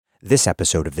This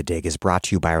episode of The Dig is brought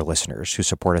to you by our listeners who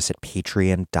support us at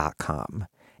patreon.com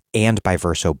and by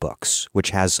Verso Books, which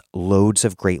has loads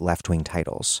of great left-wing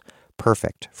titles,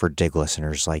 perfect for Dig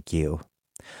listeners like you.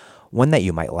 One that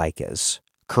you might like is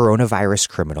Coronavirus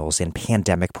Criminals and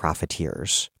Pandemic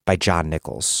Profiteers by John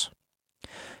Nichols.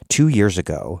 2 years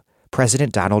ago,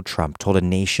 President Donald Trump told a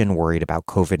nation worried about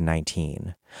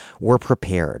COVID-19, "We're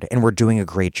prepared and we're doing a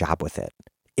great job with it.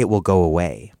 It will go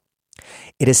away."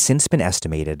 It has since been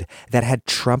estimated that had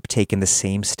Trump taken the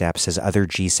same steps as other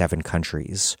G7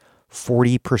 countries,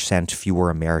 40% fewer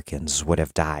Americans would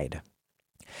have died.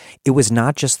 It was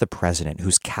not just the president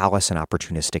whose callous and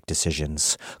opportunistic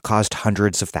decisions caused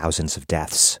hundreds of thousands of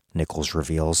deaths, Nichols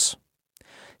reveals.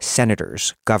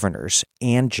 Senators, governors,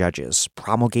 and judges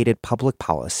promulgated public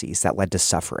policies that led to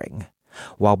suffering,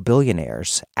 while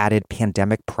billionaires added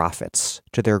pandemic profits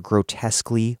to their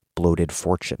grotesquely bloated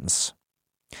fortunes.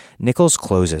 Nichols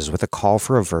closes with a call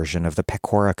for a version of the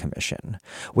Pecora Commission,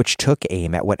 which took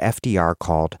aim at what FDR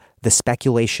called the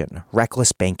speculation,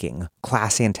 reckless banking,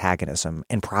 class antagonism,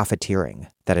 and profiteering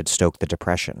that had stoked the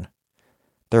Depression.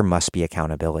 There must be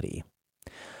accountability.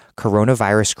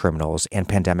 Coronavirus Criminals and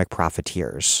Pandemic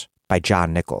Profiteers by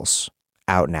John Nichols,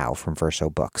 out now from Verso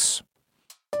Books.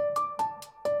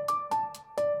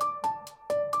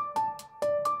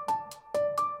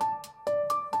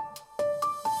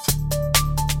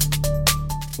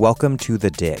 Welcome to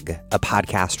The Dig, a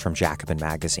podcast from Jacobin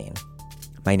Magazine.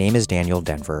 My name is Daniel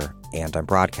Denver, and I'm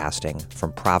broadcasting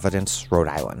from Providence, Rhode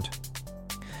Island.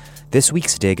 This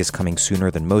week's Dig is coming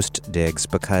sooner than most Digs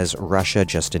because Russia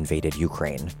just invaded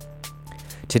Ukraine.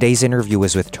 Today's interview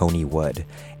is with Tony Wood,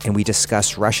 and we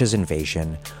discuss Russia's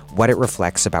invasion, what it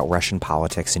reflects about Russian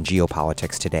politics and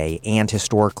geopolitics today and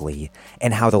historically,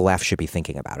 and how the left should be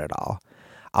thinking about it all.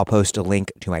 I'll post a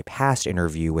link to my past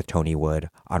interview with Tony Wood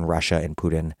on Russia and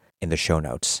Putin in the show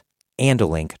notes, and a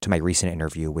link to my recent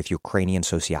interview with Ukrainian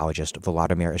sociologist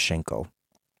Volodymyr Ishchenko.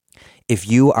 If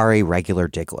you are a regular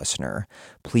Dig listener,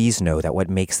 please know that what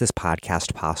makes this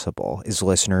podcast possible is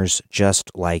listeners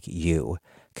just like you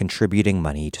contributing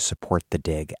money to support The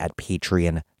Dig at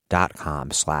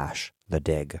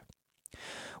patreon.com/thedig.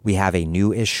 We have a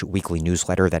new-ish weekly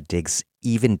newsletter that digs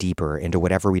even deeper into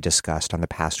whatever we discussed on the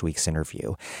past week's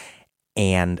interview.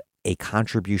 And a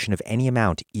contribution of any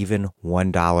amount, even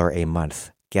 $1 a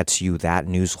month, gets you that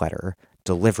newsletter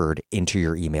delivered into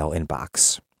your email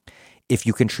inbox. If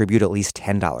you contribute at least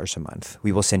 $10 a month,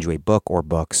 we will send you a book or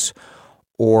books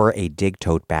or a Dig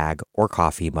tote bag or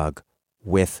coffee mug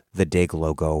with the Dig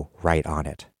logo right on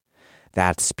it.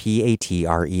 That's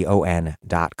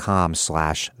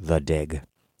patreon.com/thedig.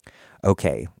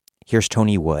 Okay, here's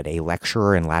Tony Wood, a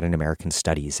lecturer in Latin American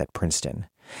Studies at Princeton.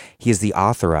 He is the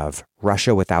author of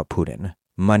Russia Without Putin,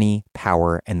 Money,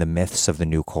 Power, and the Myths of the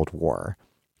New Cold War,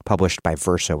 published by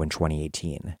Verso in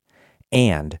 2018,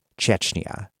 and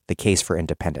Chechnya, The Case for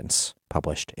Independence,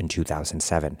 published in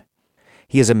 2007.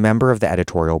 He is a member of the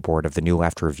editorial board of the New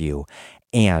Left Review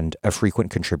and a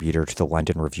frequent contributor to the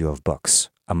London Review of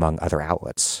Books, among other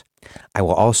outlets. I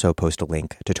will also post a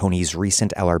link to Tony's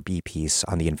recent LRB piece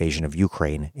on the invasion of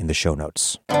Ukraine in the show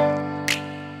notes.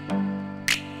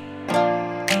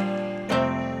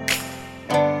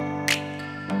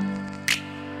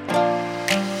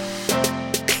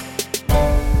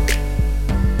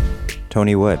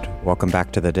 Tony Wood, welcome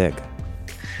back to The Dig.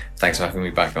 Thanks for having me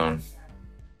back on.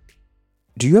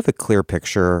 Do you have a clear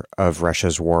picture of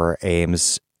Russia's war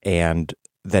aims, and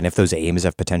then if those aims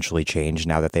have potentially changed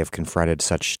now that they have confronted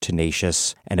such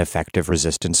tenacious and effective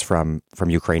resistance from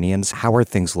Ukrainians? How are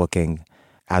things looking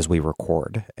as we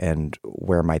record, and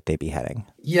where might they be heading?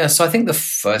 Yeah, so I think the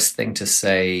first thing to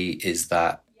say is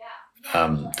that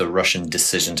the Russian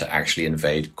decision to actually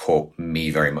invade caught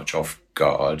me very much off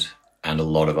guard, and a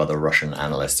lot of other Russian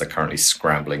analysts are currently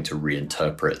scrambling to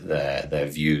reinterpret their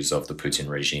views of the Putin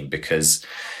regime, because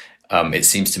it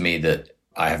seems to me that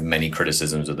I have many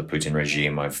criticisms of the Putin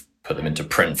regime. I've put them into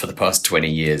print for the past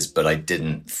 20 years, but I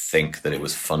didn't think that it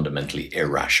was fundamentally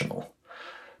irrational.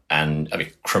 And I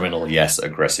mean, criminal, yes,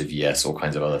 aggressive, yes, all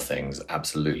kinds of other things,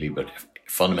 absolutely, but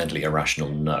fundamentally irrational,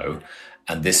 no.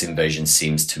 And this invasion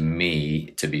seems to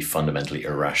me to be fundamentally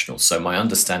irrational. So my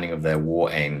understanding of their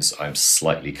war aims, I'm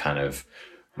slightly kind of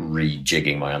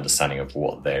rejigging my understanding of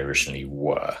what they originally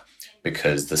were,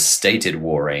 because the stated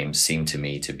war aims seem to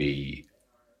me to be,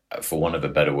 for want of a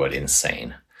better word,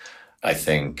 insane. I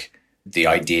think the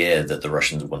idea that the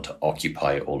Russians want to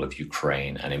occupy all of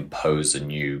Ukraine and impose a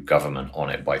new government on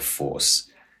it by force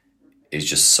is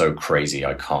just so crazy.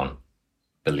 I can't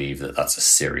believe that that's a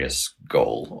serious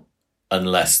goal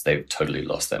unless they've totally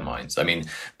lost their minds. I mean,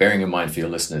 bearing in mind for your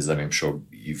listeners, I mean, I'm sure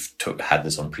you've had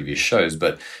this on previous shows,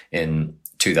 but in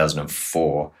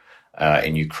 2004,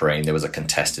 in Ukraine, there was a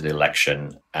contested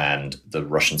election, and the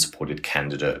Russian-supported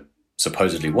candidate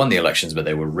supposedly won the elections, but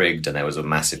they were rigged, and there was a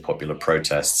massive popular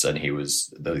protests, and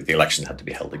the elections had to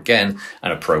be held again,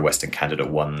 and a pro-Western candidate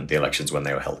won the elections when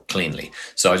they were held cleanly.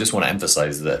 So I just want to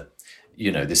emphasize that,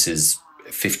 this is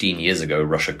 15 years ago,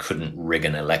 Russia couldn't rig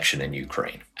an election in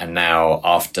Ukraine. And now,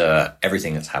 after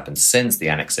everything that's happened since the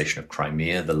annexation of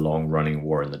Crimea, the long-running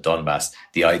war in the Donbass,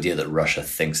 the idea that Russia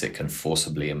thinks it can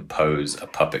forcibly impose a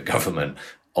puppet government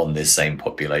on this same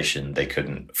population they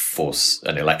couldn't force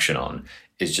an election on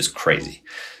is just crazy.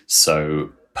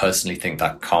 So personally think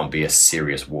that can't be a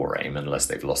serious war aim unless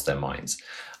they've lost their minds.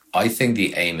 I think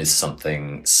the aim is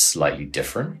something slightly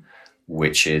different,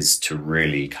 which is to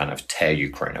really kind of tear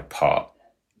Ukraine apart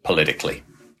politically.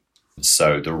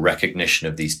 So the recognition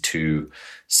of these two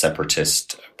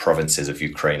separatist provinces of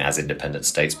Ukraine as independent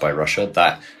states by Russia,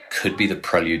 that could be the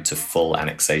prelude to full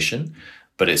annexation,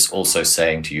 but it's also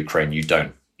saying to Ukraine,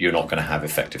 you're not going to have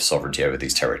effective sovereignty over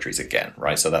these territories again,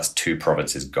 right? So that's two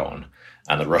provinces gone.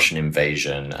 And the Russian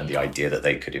invasion and the idea that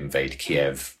they could invade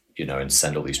Kiev, and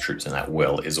send all these troops in at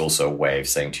will is also a way of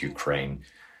saying to Ukraine,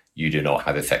 you do not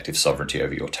have effective sovereignty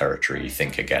over your territory.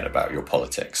 Think again about your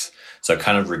politics. So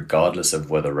kind of regardless of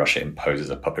whether Russia imposes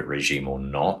a puppet regime or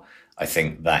not, I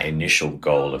think that initial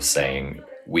goal of saying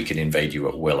we can invade you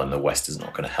at will and the West is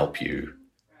not going to help you,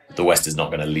 the West is not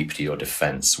going to leap to your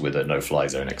defense with a no-fly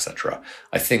zone, etc.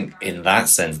 I think in that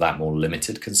sense, that more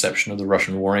limited conception of the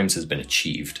Russian war aims has been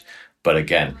achieved. But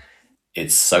again,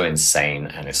 it's so insane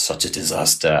and it's such a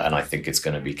disaster. And I think it's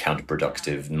going to be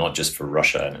counterproductive, not just for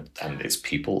Russia and its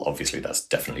people. Obviously, that's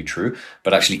definitely true,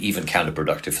 but actually even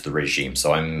counterproductive for the regime.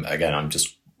 So I'm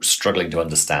just struggling to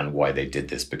understand why they did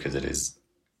this, because it is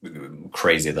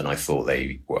crazier than I thought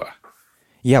they were.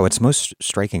 Yeah, what's most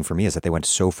striking for me is that they went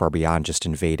so far beyond just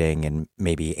invading and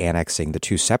maybe annexing the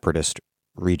two separatist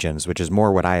regions, which is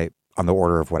more on the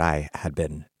order of what I had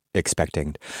been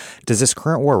expecting. Does this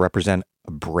current war represent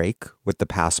a break with the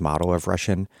past model of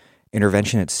Russian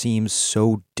intervention? It seems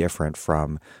so different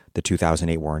from the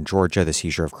 2008 war in Georgia, the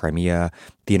seizure of Crimea,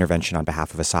 the intervention on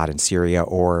behalf of Assad in Syria,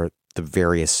 or the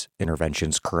various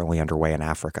interventions currently underway in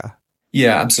Africa.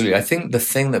 Yeah, absolutely. I think the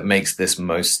thing that makes this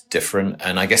most different,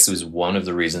 and I guess it was one of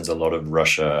the reasons a lot of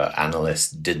Russia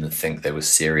analysts didn't think they were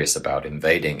serious about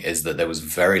invading, is that there was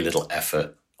very little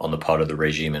effort on the part of the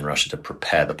regime in Russia to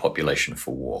prepare the population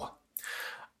for war.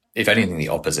 If anything, the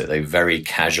opposite. They very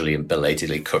casually and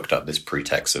belatedly cooked up this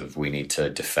pretext of we need to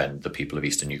defend the people of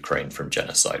eastern Ukraine from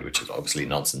genocide, which is obviously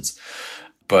nonsense.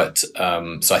 But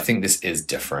so I think this is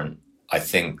different. I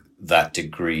think that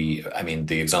degree,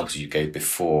 the examples you gave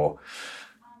before,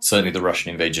 certainly the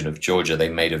Russian invasion of Georgia, they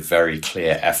made a very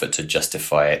clear effort to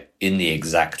justify it in the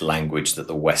exact language that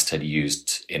the West had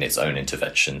used in its own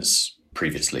interventions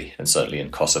previously, and certainly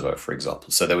in Kosovo, for example.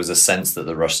 So there was a sense that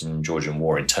the Russian-Georgian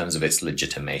war, in terms of its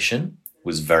legitimation,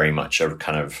 was very much a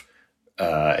kind of,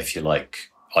 if you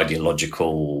like,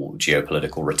 ideological,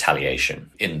 geopolitical retaliation.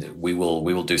 We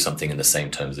will do something in the same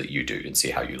terms that you do and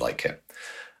see how you like it.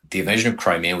 The invasion of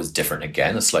Crimea was different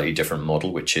again, a slightly different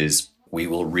model, which is we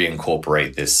will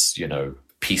reincorporate this,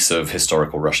 piece of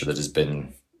historical Russia that has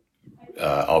been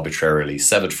arbitrarily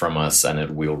severed from us,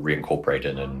 and we'll reincorporate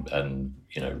it and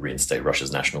reinstate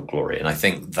Russia's national glory. And I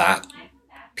think that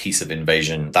piece of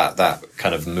invasion, that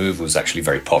kind of move was actually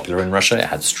very popular in Russia. It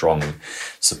had strong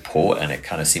support and it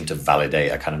kind of seemed to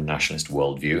validate a kind of nationalist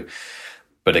worldview.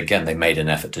 But again, they made an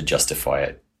effort to justify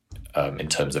it in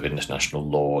terms of international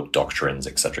law, doctrines,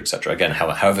 etc., etc. Again,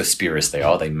 however spurious they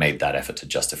are, they made that effort to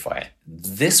justify it.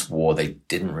 This war, they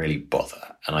didn't really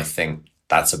bother. And I think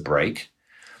that's a break.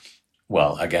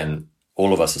 Well, again,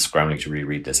 all of us are scrambling to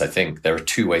reread this. I think there are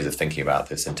two ways of thinking about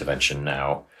this intervention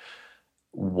now.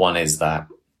 One is that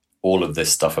all of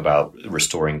this stuff about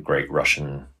restoring the great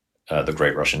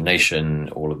Russian nation,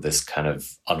 all of this kind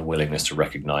of unwillingness to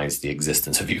recognize the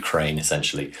existence of Ukraine,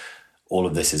 essentially, all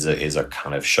of this is a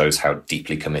kind of shows how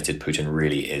deeply committed Putin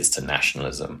really is to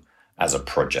nationalism as a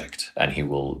project, and he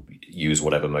will use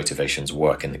whatever motivations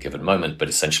work in the given moment. But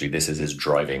essentially, this is his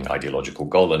driving ideological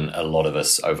goal, and a lot of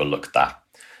us overlooked that.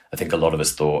 I think a lot of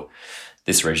us thought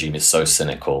this regime is so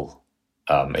cynical,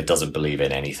 it doesn't believe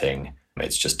in anything.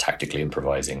 It's just tactically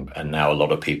improvising. And now a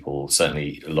lot of people,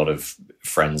 certainly a lot of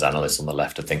friends, analysts on the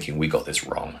left are thinking we got this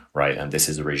wrong, right? And this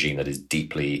is a regime that is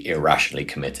deeply irrationally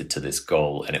committed to this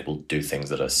goal, and it will do things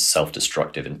that are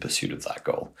self-destructive in pursuit of that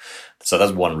goal. So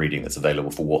that's one reading that's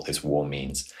available for what this war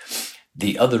means.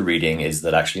 The other reading is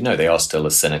that actually, no, they are still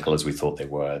as cynical as we thought they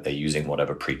were. They're using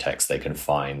whatever pretext they can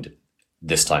find.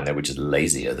 This time they were just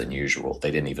lazier than usual. They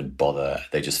didn't even bother.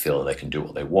 They just feel that they can do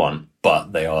what they want,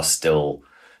 but they are still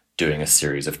doing a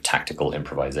series of tactical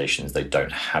improvisations. They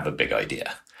don't have a big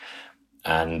idea.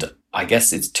 And I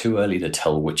guess it's too early to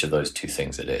tell which of those two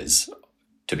things it is,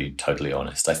 to be totally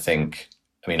honest. I'm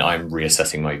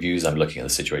reassessing my views. I'm looking at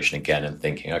the situation again and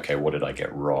thinking, okay, what did I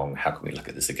get wrong? How can we look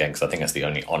at this again? Because I think that's the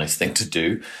only honest thing to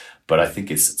do. But I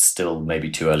think it's still maybe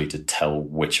too early to tell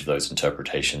which of those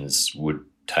interpretations would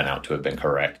turn out to have been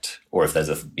correct, or if there's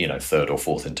a third or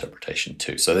fourth interpretation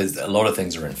too. So there's a lot of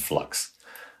things are in flux,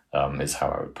 is how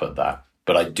I would put that.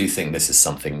 But I do think this is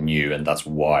something new, and that's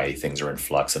why things are in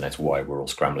flux, and that's why we're all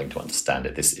scrambling to understand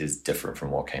it. This is different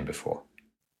from what came before.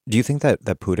 Do you think that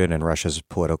Putin and Russia's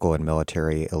political and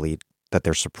military elite, that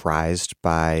they're surprised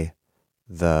by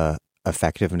the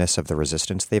effectiveness of the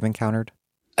resistance they've encountered?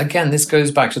 Again, this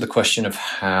goes back to the question of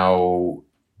how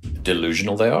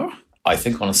delusional they are. I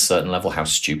think on a certain level, how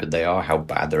stupid they are, how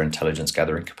bad their intelligence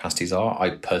gathering capacities are.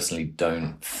 I personally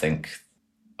don't think,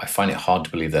 I find it hard to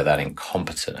believe they're that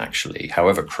incompetent, actually.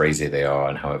 However crazy they are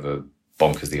and however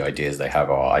bonkers the ideas they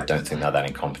have are, I don't think they're that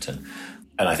incompetent.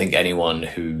 And I think anyone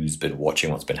who's been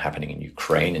watching what's been happening in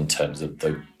Ukraine in terms of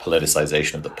the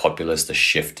politicization of the populace, the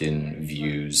shift in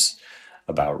views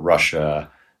about Russia,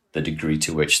 the degree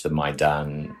to which the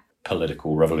Maidan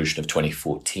political revolution of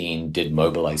 2014 did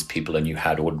mobilize people, and you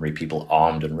had ordinary people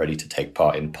armed and ready to take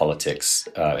part in politics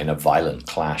in a violent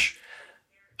clash.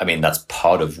 I mean, that's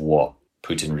part of what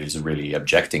Putin is really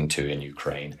objecting to in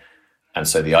Ukraine. And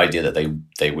so the idea that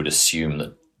they would assume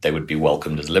that they would be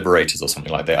welcomed as liberators or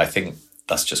something like that, I think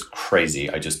that's just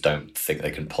crazy. I just don't think they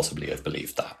can possibly have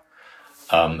believed that.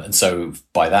 And so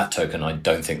by that token, I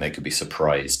don't think they could be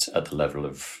surprised at the level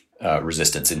of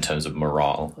resistance in terms of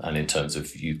morale and in terms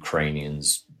of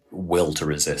Ukrainians' will to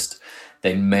resist.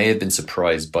 They may have been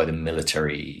surprised by the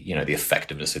military, the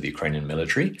effectiveness of the Ukrainian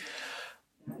military.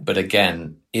 But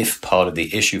again, if part of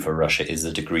the issue for Russia is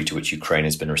the degree to which Ukraine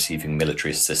has been receiving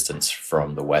military assistance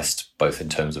from the West, both in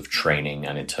terms of training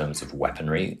and in terms of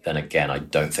weaponry, then again, I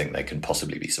don't think they can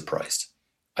possibly be surprised.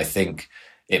 I think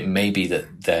it may be that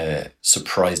they're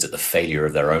surprised at the failure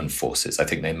of their own forces. I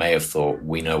think they may have thought,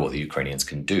 we know what the Ukrainians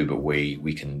can do, but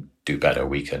we can do better.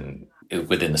 We can,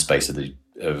 within the space of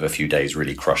a few days,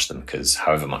 really crush them, because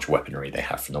however much weaponry they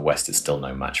have from the West is still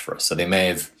no match for us. So they may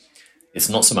have, it's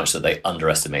not so much that they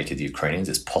underestimated the Ukrainians,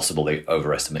 it's possible they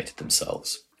overestimated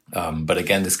themselves. But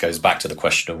again, this goes back to the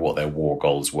question of what their war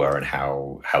goals were and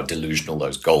how delusional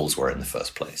those goals were in the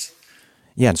first place.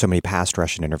 Yeah, and so many past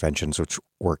Russian interventions, which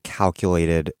were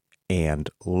calculated and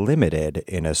limited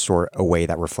in a way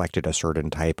that reflected a certain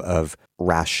type of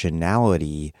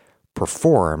rationality,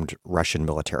 performed Russian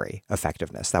military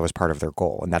effectiveness. That was part of their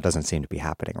goal, and that doesn't seem to be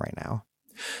happening right now.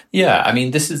 Yeah, I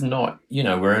mean, this is not,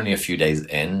 we're only a few days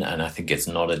in, and I think it's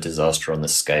not a disaster on the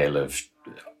scale of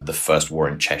the first war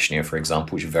in Chechnya, for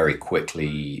example, which very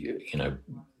quickly,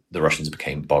 the Russians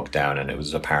became bogged down, and it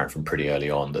was apparent from pretty early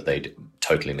on that they'd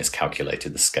totally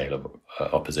miscalculated the scale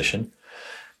of opposition,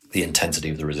 the intensity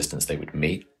of the resistance they would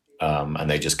meet, and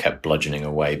they just kept bludgeoning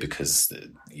away because,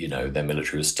 their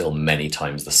military was still many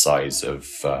times the size of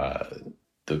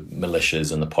the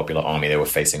militias and the popular army they were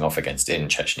facing off against in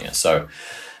Chechnya. So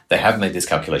they have made this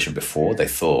calculation before. They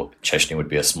thought Chechnya would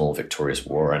be a small victorious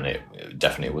war, and it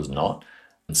definitely was not.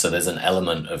 And so there's an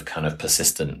element of kind of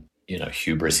persistent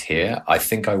hubris here. I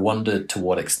wonder to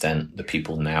what extent the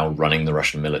people now running the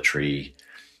Russian military,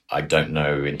 I don't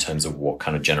know in terms of what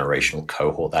kind of generational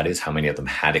cohort that is, how many of them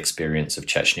had experience of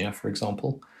Chechnya, for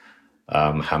example,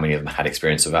 how many of them had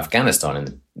experience of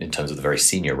Afghanistan in terms of the very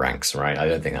senior ranks, right? I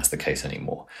don't think that's the case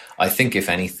anymore. I think, if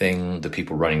anything, the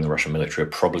people running the Russian military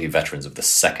are probably veterans of the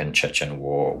Second Chechen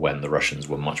War, when the Russians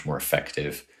were much more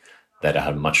effective. They'd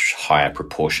had a much higher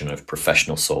proportion of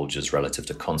professional soldiers relative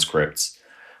to conscripts.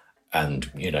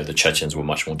 And, the Chechens were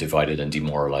much more divided and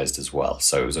demoralized as well.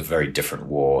 So it was a very different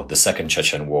war. The Second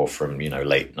Chechen War from,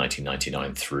 late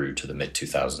 1999 through to the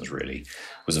mid-2000s really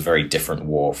was a very different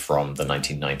war from the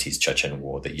 1990s Chechen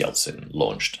War that Yeltsin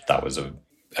launched. That was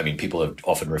people have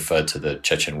often referred to the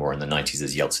Chechen War in the 90s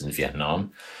as Yeltsin's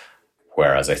Vietnam,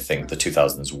 whereas I think the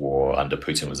 2000s war under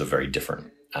Putin was a very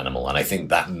different animal. And I think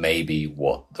that may be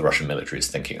what the Russian military is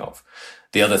thinking of.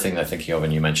 The other thing they're thinking of,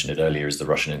 and you mentioned it earlier, is the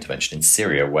Russian intervention in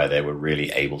Syria, where they were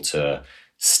really able to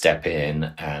step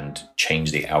in and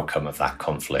change the outcome of that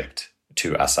conflict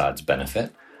to Assad's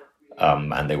benefit.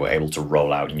 And they were able to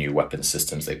roll out new weapon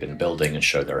systems they've been building and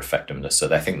show their effectiveness.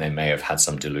 So I think they may have had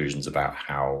some delusions about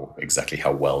how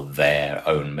well their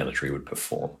own military would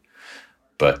perform.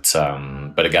 But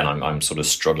again, I'm sort of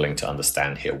struggling to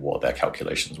understand here what their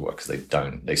calculations were, because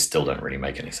they still don't really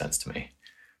make any sense to me.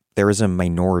 there is a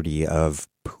minority of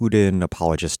Putin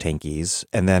apologist tankies,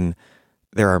 and then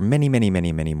there are many, many,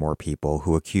 many, many more people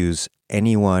who accuse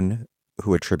anyone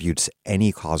who attributes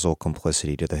any causal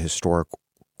complicity to the historic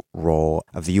role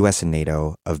of the U.S. and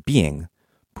NATO of being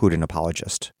Putin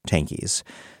apologist tankies.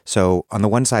 So on the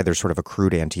one side, there's sort of a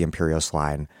crude anti-imperialist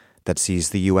line that sees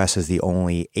the U.S. as the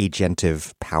only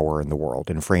agentive power in the world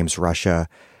and frames Russia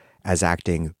as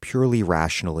acting purely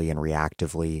rationally and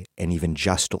reactively and even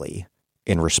justly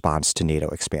in response to NATO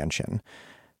expansion.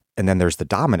 And then there's the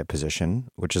dominant position,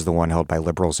 which is the one held by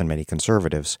liberals and many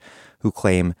conservatives, who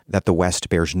claim that the West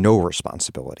bears no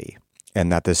responsibility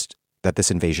and that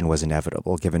this invasion was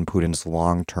inevitable given Putin's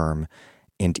long-term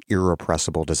and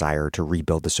irrepressible desire to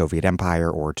rebuild the Soviet Empire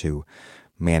or to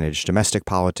manage domestic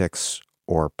politics,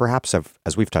 or perhaps,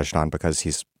 as we've touched on, because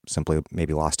he's simply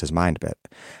maybe lost his mind a bit.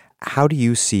 How do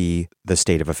you see the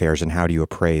state of affairs, and how do you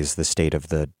appraise the state of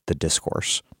the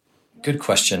discourse? Good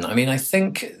question. I mean, I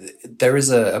think there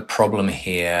is a problem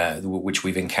here, which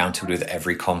we've encountered with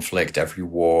every conflict, every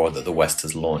war that the West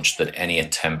has launched, that any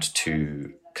attempt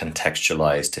to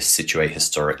contextualize, to situate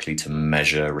historically, to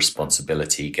measure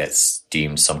responsibility gets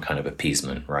deemed some kind of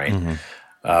appeasement, right?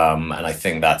 Mm-hmm. And I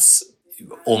think that's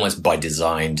almost by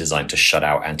designed to shut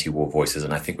out anti-war voices.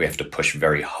 And I think we have to push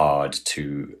very hard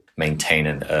to maintain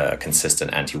a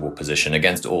consistent anti-war position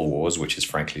against all wars, which is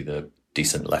frankly the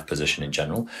decent left position in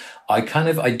general. I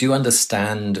do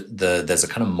understand there's a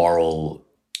kind of moral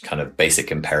kind of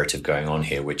basic imperative going on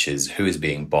here, which is who is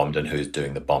being bombed and who is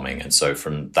doing the bombing. And so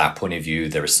from that point of view,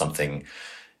 there is something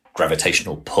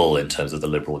gravitational pull in terms of the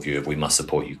liberal view of we must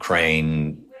support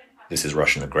Ukraine. This is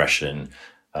Russian aggression.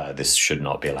 This should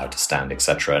not be allowed to stand,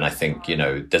 etc. And I think,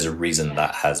 there's a reason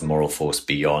that has moral force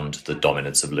beyond the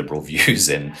dominance of liberal views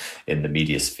in the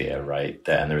media sphere, right?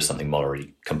 And there is something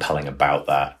morally compelling about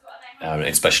that.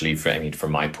 Especially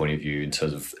from my point of view, in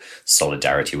terms of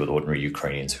solidarity with ordinary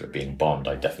Ukrainians who are being bombed,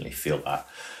 I definitely feel that.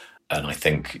 And I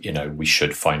think, we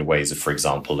should find ways of, for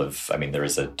example, there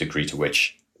is a degree to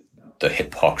which the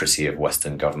hypocrisy of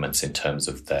Western governments in terms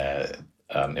of their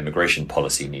immigration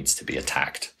policy needs to be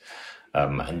attacked.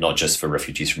 And not just for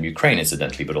refugees from Ukraine,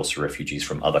 incidentally, but also refugees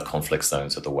from other conflict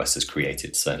zones that the West has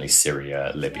created, certainly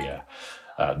Syria, Libya,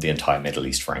 the entire Middle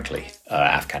East, frankly,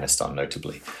 Afghanistan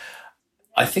notably.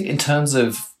 I think in terms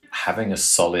of having a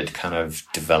solid kind of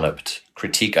developed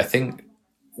critique, I think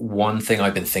one thing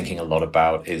I've been thinking a lot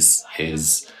about is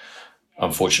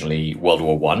unfortunately World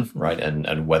War I, right?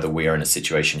 And whether we are in a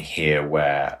situation here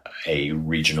where a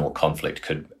regional conflict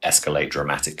could escalate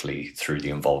dramatically through the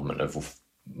involvement of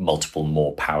multiple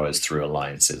more powers through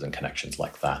alliances and connections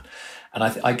like that. And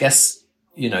I guess,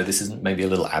 this is maybe a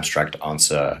little abstract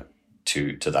answer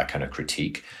to that kind of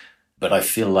critique, but I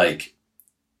feel like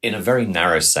in a very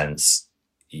narrow sense,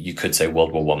 you could say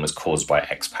World War I was caused by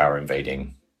X power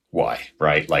invading Y,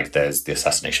 right? Like there's the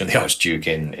assassination of the Archduke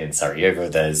in Sarajevo,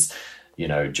 there's,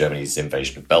 Germany's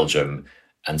invasion of Belgium.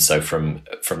 And so from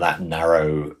that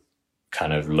narrow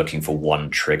kind of looking for one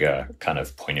trigger kind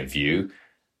of point of view,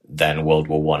 then World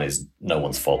War I is no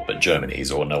one's fault but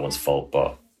Germany's, or no one's fault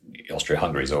but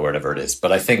Austria-Hungary's, or whatever it is.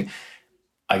 But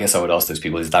I guess I would ask those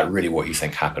people, is that really what you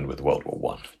think happened with World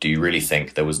War I? Do you really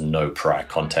think there was no prior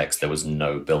context? There was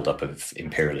no buildup of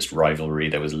imperialist rivalry?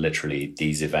 There was literally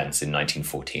these events in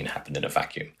 1914 happened in a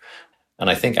vacuum. And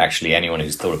I think actually anyone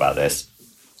who's thought about this,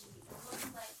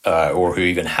 or who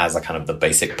even has a kind of the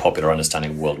basic popular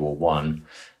understanding of World War I,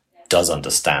 does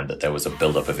understand that there was a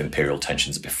buildup of imperial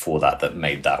tensions before that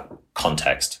made that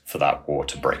context for that war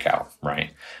to break out,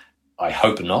 right? I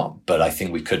hope not, but I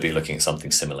think we could be looking at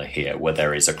something similar here, where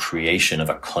there is a creation of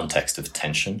a context of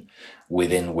tension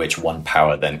within which one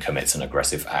power then commits an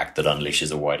aggressive act that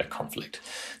unleashes a wider conflict.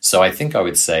 So I think I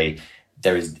would say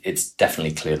it's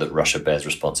definitely clear that Russia bears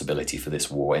responsibility for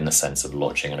this war in the sense of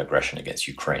launching an aggression against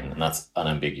Ukraine. And that's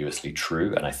unambiguously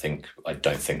true. And I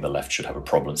don't think the left should have a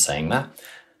problem saying that.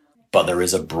 But there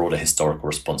is a broader historical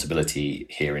responsibility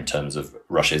here in terms of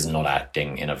Russia is not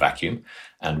acting in a vacuum.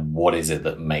 And what is it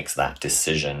that makes that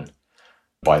decision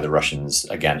by the Russians,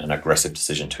 again, an aggressive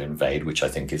decision to invade, which I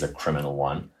think is a criminal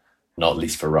one, not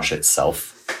least for Russia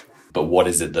itself. But what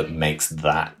is it that makes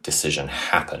that decision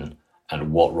happen?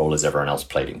 And what role has everyone else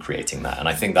played in creating that? And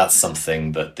I think that's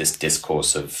something that this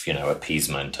discourse of,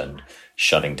 appeasement and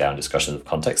shutting down discussions of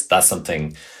context, that's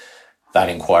something that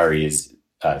inquiry is,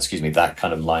 that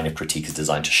kind of line of critique is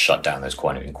designed to shut down those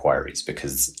kind of inquiries,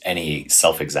 because any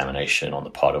self-examination on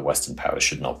the part of Western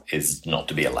powers is not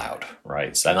to be allowed,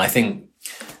 right? So, and I think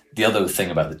the other thing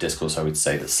about the discourse I would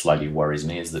say that slightly worries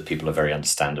me is that people are very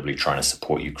understandably trying to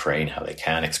support Ukraine how they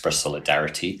can, express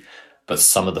solidarity, But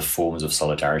some of the forms of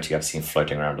solidarity I've seen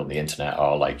floating around on the internet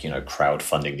are like,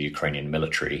 crowdfunding the Ukrainian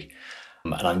military.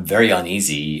 And I'm very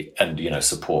uneasy, and,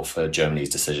 support for Germany's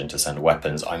decision to send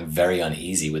weapons. I'm very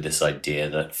uneasy with this idea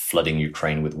that flooding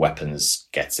Ukraine with weapons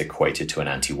gets equated to an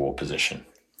anti-war position.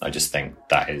 I just think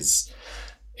that is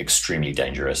extremely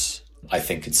dangerous. I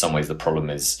think in some ways the problem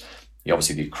is,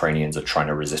 obviously the Ukrainians are trying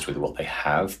to resist with what they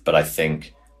have, but I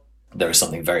think there is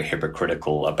something very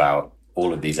hypocritical about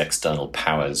all of these external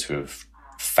powers who have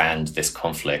fanned this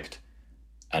conflict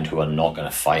and who are not going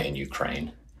to fight in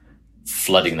Ukraine,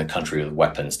 flooding the country with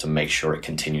weapons to make sure it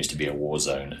continues to be a war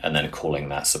zone, and then calling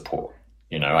that support.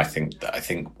 I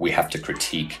think we have to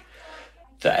critique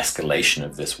the escalation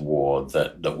of this war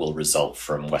that will result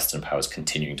from Western powers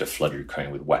continuing to flood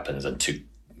Ukraine with weapons and to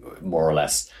more or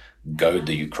less goad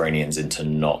the Ukrainians into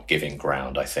not giving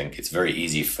ground. I think it's very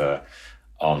easy for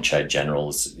armchair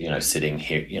generals, sitting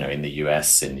here, in the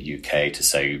US, in the UK, to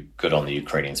say good on the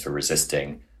Ukrainians for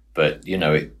resisting. But,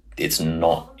 it's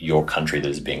not your country that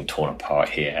is being torn apart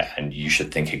here. And you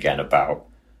should think again about,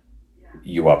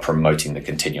 you are promoting the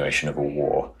continuation of a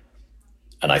war.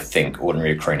 And I think ordinary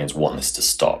Ukrainians want this to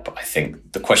stop. I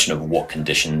think the question of what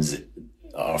conditions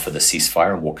are for the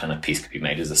ceasefire and what kind of peace could be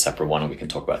made is a separate one, and we can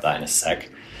talk about that in a sec.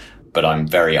 But I'm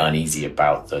very uneasy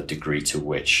about the degree to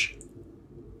which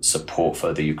support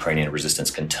for the Ukrainian resistance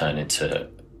can turn into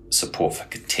support for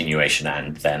continuation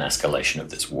and then escalation of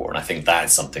this war. And I think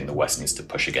that's something the West needs to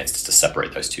push against, is to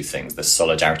separate those two things. The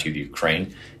solidarity of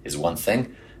Ukraine is one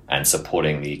thing, and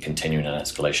supporting the continuing and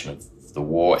escalation of the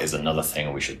war is another thing,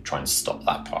 and we should try and stop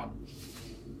that part.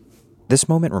 This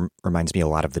moment reminds me a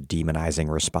lot of the demonizing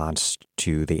response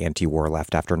to the anti-war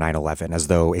left after 9/11, as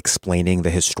though explaining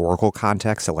the historical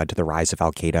context that led to the rise of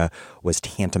al-Qaeda was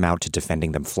tantamount to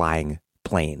defending them flying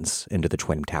planes into the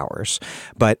Twin Towers.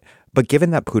 But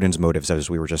given that Putin's motives, as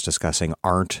we were just discussing,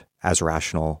 aren't as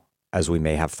rational as we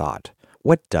may have thought,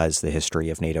 what does the history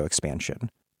of NATO expansion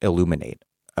illuminate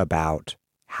about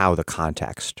how the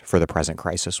context for the present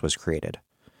crisis was created?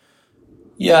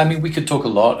 Yeah, I mean, we could talk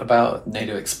a lot about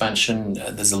NATO expansion.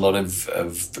 There's a lot of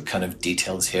kind of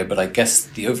details here, but I guess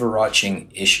the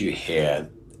overarching issue here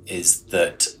is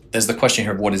that there's the question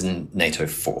here of what is NATO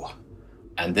for?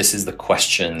 And this is the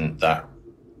question that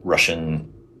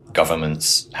Russian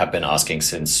governments have been asking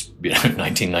since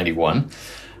 1991.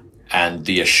 And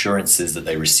the assurances that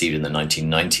they received in the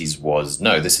 1990s was,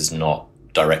 no, this is not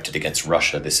directed against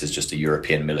Russia. This is just a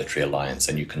European military alliance,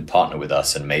 and you can partner with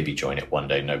us and maybe join it one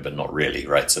day. No, but not really,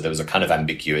 right? So there was a kind of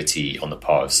ambiguity on the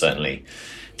part of certainly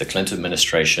the Clinton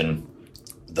administration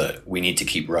that we need to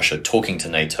keep Russia talking to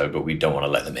NATO, but we don't want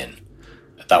to let them in.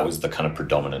 That was the kind of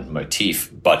predominant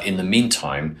motif. But in the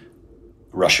meantime,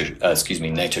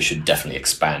 NATO should definitely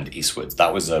expand eastwards.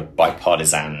 That was a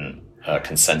bipartisan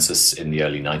consensus in the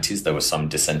early 90s. There were some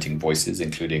dissenting voices,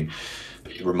 including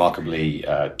remarkably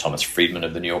Thomas Friedman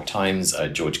of the New York Times,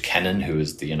 George Kennan, who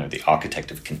is the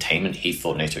architect of containment. He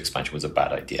thought NATO expansion was a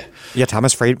bad idea. Yeah,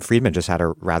 Thomas Friedman just had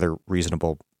a rather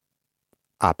reasonable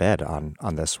op-ed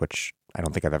on this, which I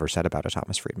don't think I've ever said about a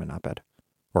Thomas Friedman op-ed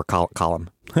or column.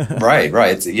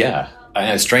 Right. Yeah. I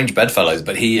know, strange bedfellows,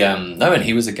 but he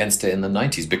was against it in the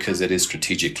 90s because it is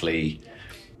strategically,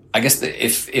 I guess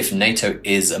if NATO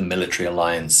is a military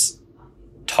alliance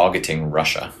targeting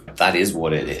Russia, that is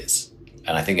what it is.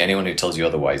 And I think anyone who tells you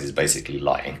otherwise is basically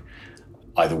lying,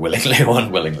 either willingly or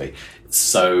unwillingly.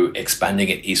 So expanding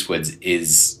it eastwards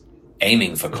is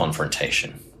aiming for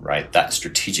confrontation, right? That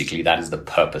strategically, that is the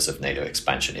purpose of NATO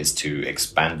expansion, is to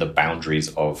expand the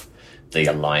boundaries of the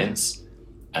alliance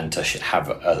and to have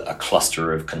a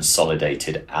cluster of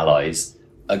consolidated allies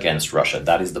against Russia.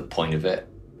 That is the point of it.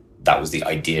 That was the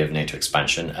idea of NATO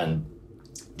expansion. And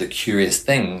the curious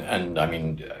thing, and I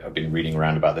mean, I've been reading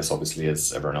around about this, obviously,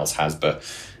 as everyone else has, but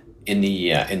in the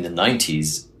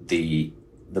 90s, the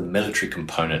military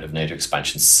component of NATO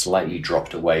expansion slightly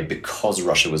dropped away because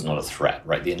Russia was not a threat,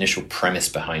 right? The initial premise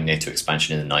behind NATO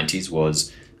expansion in the 90s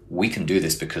was, we can do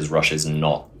this because Russia is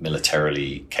not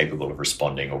militarily capable of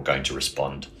responding or going to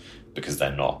respond, because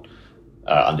they're not.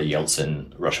 Under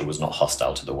Yeltsin, Russia was not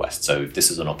hostile to the West. So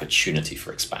this is an opportunity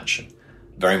for expansion,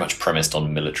 very much premised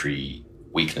on military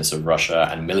weakness of Russia,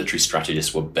 and military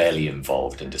strategists were barely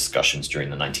involved in discussions during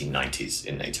the 1990s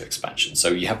in NATO expansion. So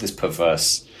you have this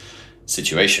perverse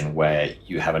situation where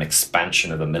you have an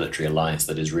expansion of a military alliance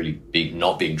that is really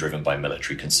not being driven by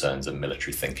military concerns and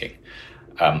military thinking.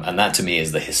 And that to me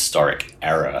is the historic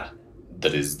error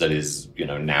that is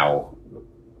now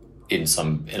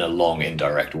in a long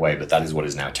indirect way, but that is what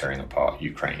is now tearing apart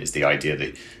Ukraine, is the idea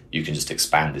that you can just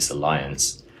expand this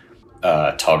alliance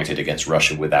targeted against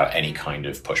Russia without any kind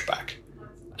of pushback.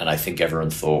 And I think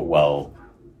everyone thought, well,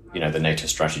 the NATO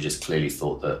strategists clearly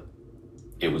thought that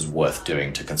it was worth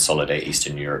doing to consolidate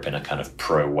Eastern Europe in a kind of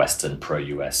pro-Western,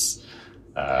 pro-US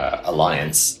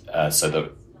alliance, so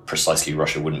that precisely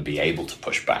Russia wouldn't be able to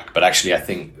push back. But actually, I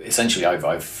think essentially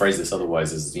I've phrased this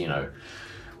otherwise as,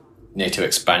 NATO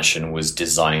expansion was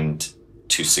designed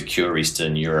to secure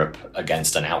Eastern Europe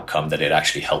against an outcome that it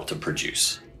actually helped to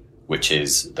produce, which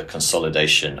is the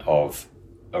consolidation of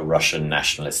a Russian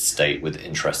nationalist state with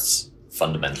interests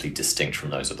fundamentally distinct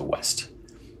from those of the West.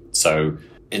 So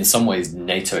in some ways,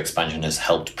 NATO expansion has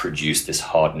helped produce this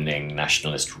hardening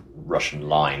nationalist Russian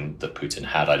line that Putin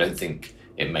had. I don't think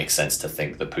it makes sense to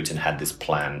think that Putin had this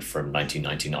plan from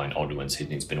 1999 onwards.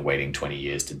 He's been waiting 20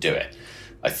 years to do it.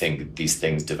 I think these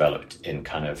things developed in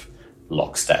kind of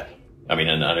lockstep. I mean,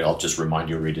 and I'll just remind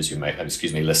your listeners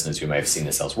who may have seen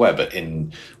this elsewhere, but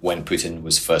when Putin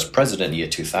was first president in the year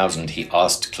 2000, he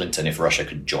asked Clinton if Russia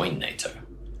could join NATO.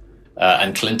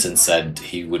 And Clinton said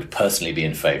he would personally be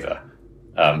in favor.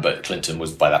 But Clinton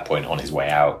was by that point on his way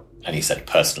out, and he said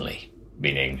personally,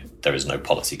 meaning there is no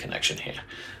policy connection here.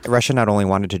 Russia not only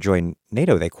wanted to join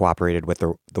NATO, they cooperated with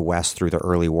the West through the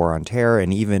early war on terror,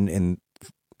 and even in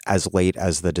as late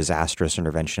as the disastrous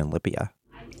intervention in Libya.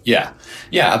 Yeah,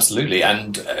 absolutely.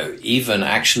 And even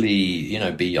actually,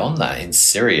 beyond that, in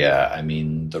Syria, I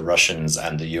mean, the Russians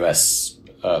and the US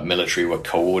military were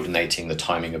coordinating the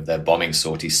timing of their bombing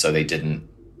sorties so they didn't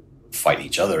fight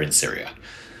each other in Syria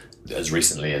as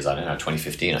recently as,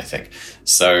 2015, I think.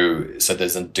 So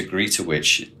there's a degree to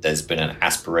which there's been an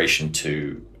aspiration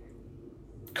to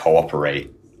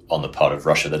cooperate on the part of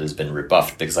Russia that has been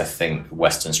rebuffed, because I think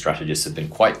Western strategists have been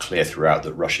quite clear throughout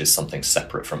that Russia is something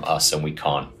separate from us and we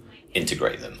can't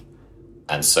integrate them.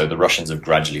 And so the Russians have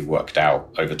gradually worked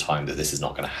out over time that this is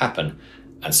not going to happen.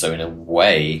 And so in a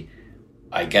way,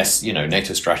 I guess,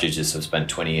 NATO strategists have spent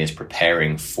 20 years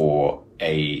preparing for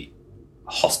a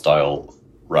hostile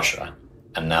Russia,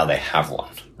 and now they have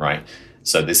one, right?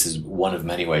 So this is one of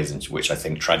many ways in which I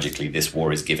think tragically this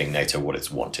war is giving NATO what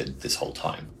it's wanted this whole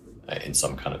time. In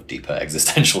some kind of deeper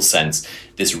existential sense,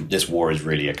 this war is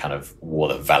really a kind of war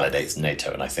that validates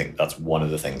NATO, and I think that's one of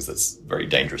the things that's very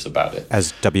dangerous about it.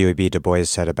 As W.E.B. Du Bois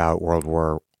said about World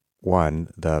War I,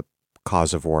 the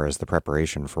cause of war is the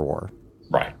preparation for war.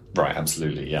 Right,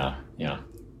 absolutely, yeah.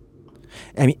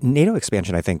 I mean, NATO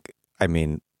expansion,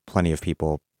 plenty of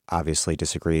people obviously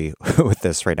disagree with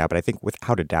this right now, but I think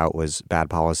without a doubt was bad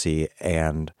policy,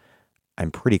 and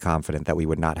I'm pretty confident that we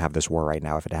would not have this war right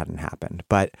now if it hadn't happened.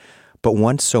 But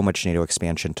once so much NATO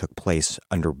expansion took place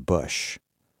under Bush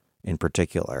in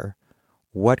particular,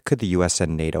 what could the U.S.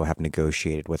 and NATO have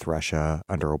negotiated with Russia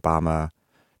under Obama,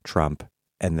 Trump,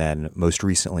 and then most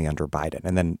recently under Biden?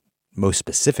 And then most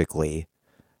specifically,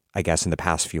 I guess, in the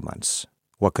past few months,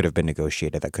 what could have been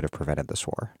negotiated that could have prevented this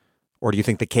war? Or do you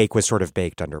think the cake was sort of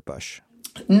baked under Bush?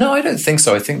 No, I don't think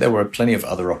so. I think there were plenty of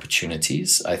other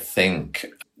opportunities. I think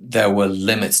there were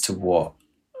limits to what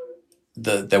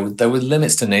there were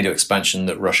limits to NATO expansion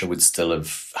that Russia would still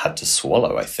have had to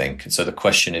swallow, I think. And so the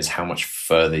question is how much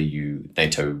further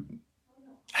NATO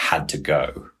had to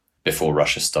go before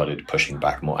Russia started pushing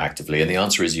back more actively. And the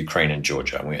answer is Ukraine and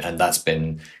Georgia. And that's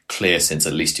been clear since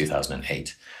at least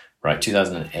 2008, right?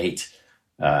 2008,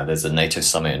 there's a NATO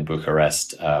summit in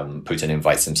Bucharest. Putin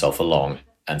invites himself along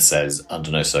and says,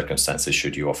 under no circumstances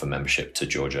should you offer membership to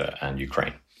Georgia and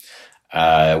Ukraine.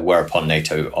 Whereupon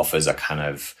NATO offers a kind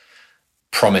of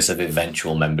promise of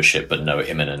eventual membership, but no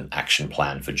imminent action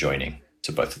plan for joining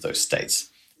to both of those states.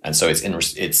 And so it's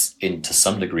to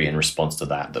some degree in response to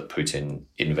that Putin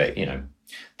invade.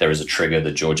 There is a trigger.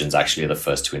 The Georgians actually are the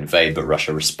first to invade, but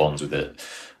Russia responds with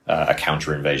a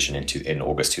counter invasion in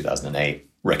August 2008,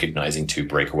 recognizing two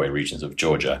breakaway regions of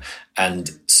Georgia.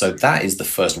 And so that is the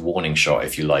first warning shot,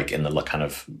 if you like, in the kind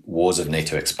of wars of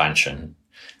NATO expansion.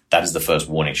 That is the first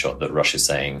warning shot that Russia's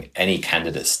saying, any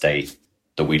candidate state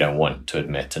that we don't want to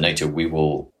admit to NATO, we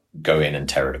will go in and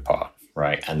tear it apart,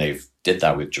 right? And they've did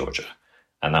that with Georgia.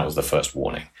 And that was the first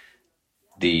warning.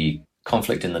 The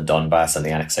conflict in the Donbass and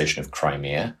the annexation of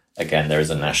Crimea, again, there is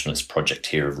a nationalist project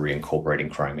here of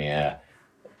reincorporating Crimea.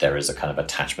 There is a kind of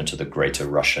attachment to the greater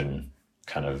Russian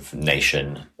kind of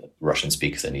nation. Russian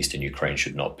speakers in eastern Ukraine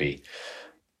should not be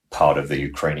part of the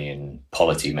Ukrainian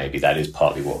polity. Maybe that is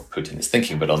partly what Putin is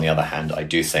thinking. But on the other hand, I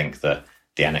do think that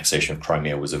the annexation of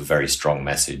Crimea was a very strong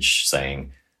message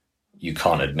saying, you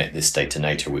can't admit this state to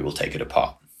NATO, we will take it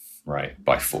apart, right,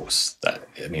 by force.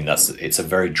 It's a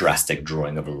very drastic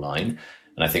drawing of a line.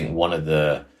 And I think one of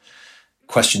the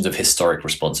questions of historic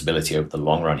responsibility over the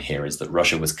long run here is that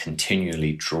Russia was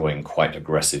continually drawing quite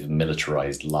aggressive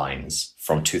militarized lines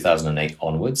from 2008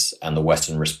 onwards, and the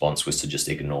Western response was to just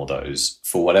ignore those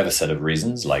for whatever set of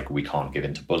reasons, like we can't give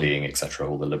in to bullying, etc.,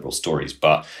 all the liberal stories.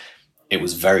 But it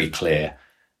was very clear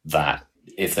that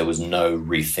if there was no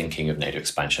rethinking of NATO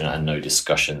expansion and no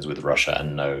discussions with Russia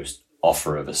and no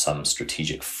offer of some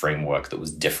strategic framework that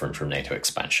was different from NATO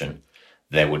expansion,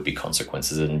 there would be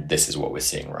consequences. And this is what we're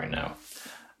seeing right now.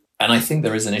 And I think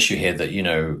there is an issue here that,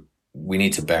 we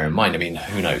need to bear in mind. I mean,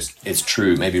 who knows? It's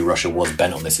true. Maybe Russia was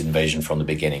bent on this invasion from the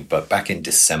beginning. But back in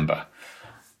December,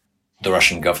 the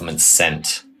Russian government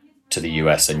sent to the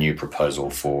US a new proposal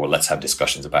for let's have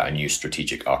discussions about a new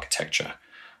strategic architecture.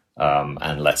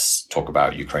 And let's talk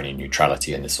about Ukrainian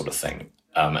neutrality and this sort of thing.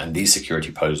 And these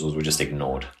security proposals were just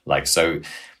ignored. So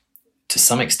to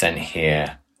some extent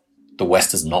here, the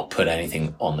West has not put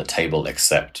anything on the table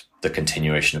except the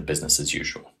continuation of business as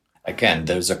usual. Again,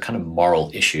 there's a kind of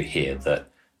moral issue here that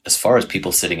as far as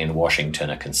people sitting in Washington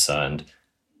are concerned,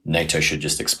 NATO should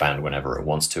just expand whenever it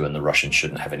wants to, and the Russians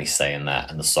shouldn't have any say in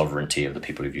that, and the sovereignty of the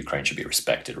people of Ukraine should be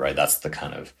respected, right? That's the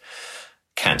kind of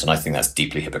cant, and I think that's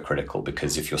deeply hypocritical,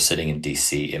 because if you're sitting in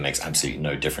DC, it makes absolutely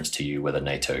no difference to you whether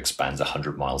NATO expands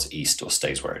 100 miles east or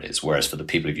stays where it is. Whereas for the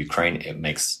people of Ukraine, it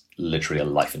makes literally a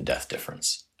life and death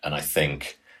difference. And I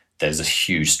think there's a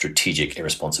huge strategic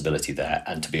irresponsibility there.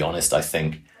 And to be honest, I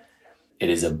think it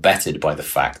is abetted by the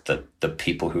fact that the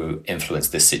people who influence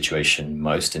this situation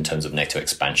most in terms of NATO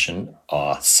expansion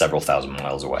are several thousand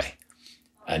miles away.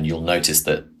 And you'll notice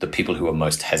that the people who are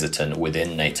most hesitant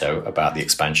within NATO about the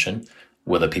expansion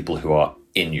were the people who are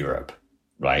in Europe,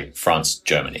 right? France,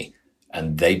 Germany.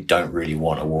 And they don't really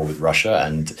want a war with Russia.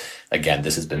 And again,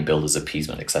 this has been billed as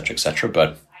appeasement, et cetera, et cetera.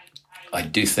 But I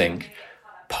do think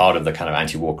part of the kind of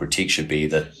anti-war critique should be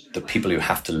that the people who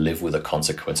have to live with the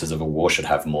consequences of a war should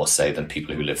have more say than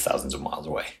people who live thousands of miles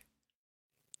away.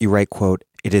 You write, quote,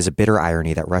 "It is a bitter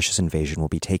irony that Russia's invasion will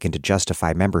be taken to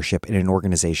justify membership in an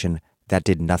organization that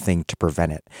did nothing to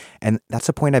prevent it." And that's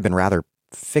a point I've been rather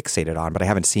fixated on, but I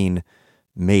haven't seen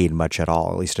made much at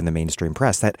all, at least in the mainstream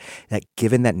press, that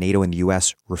given that NATO and the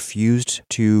U.S. refused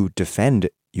to defend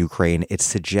Ukraine, it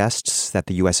suggests that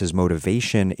the U.S.'s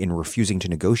motivation in refusing to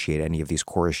negotiate any of these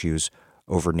core issues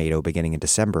over NATO beginning in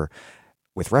December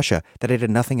with Russia, that it had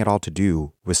nothing at all to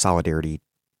do with solidarity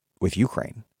with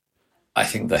Ukraine. I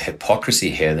think the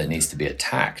hypocrisy here that needs to be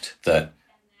attacked, that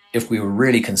if we were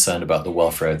really concerned about the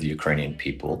welfare of the Ukrainian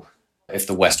people, if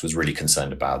the West was really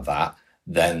concerned about that,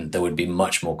 then there would be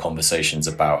much more conversations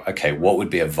about, okay, what would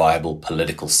be a viable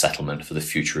political settlement for the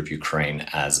future of Ukraine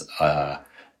as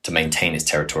to maintain its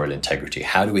territorial integrity?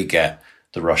 How do we get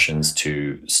the Russians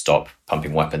to stop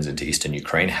pumping weapons into eastern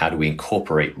Ukraine? How do we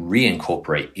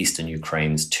reincorporate eastern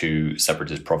Ukraine's two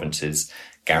separatist provinces,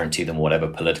 guarantee them whatever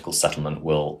political settlement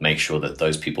will make sure that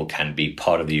those people can be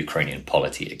part of the Ukrainian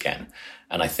polity again?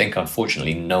 And I think,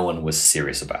 unfortunately, no one was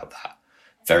serious about that.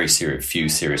 Few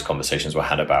serious conversations were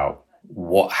had about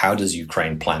how does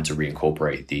Ukraine plan to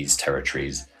reincorporate these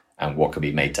territories and what could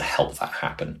be made to help that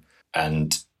happen?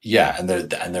 And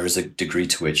there is a degree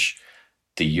to which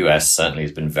the US certainly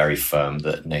has been very firm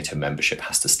that NATO membership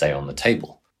has to stay on the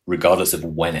table, regardless of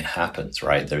when it happens,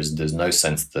 right? There's no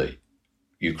sense that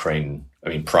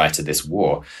prior to this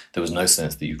war, there was no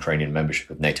sense that Ukrainian membership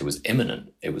of NATO was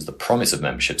imminent. It was the promise of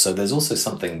membership. So there's also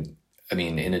something,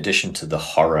 in addition to the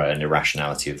horror and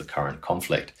irrationality of the current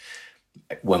conflict,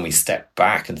 when we step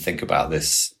back and think about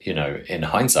this, in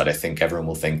hindsight, I think everyone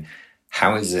will think,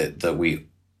 how is it that we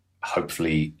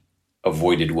hopefully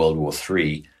avoided World War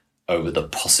III over the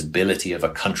possibility of a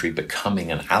country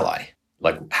becoming an ally?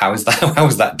 How is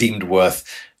that deemed worth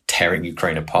tearing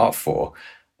Ukraine apart for?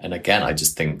 And again, I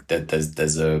just think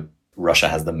that Russia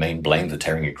has the main blame for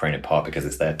tearing Ukraine apart because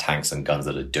it's their tanks and guns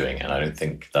that are doing it. And I don't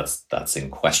think that's in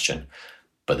question.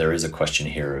 But there is a question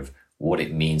here of what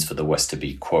it means for the West to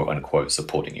be, quote unquote,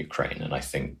 supporting Ukraine. And I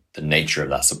think the nature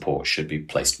of that support should be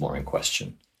placed more in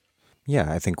question.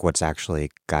 Yeah, I think what's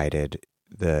actually guided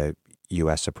the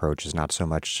U.S. approach is not so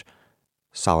much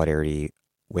solidarity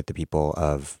with the people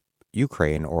of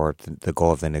Ukraine, or the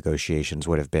goal of the negotiations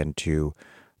would have been to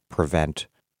prevent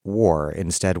war.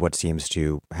 Instead, what seems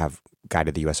to have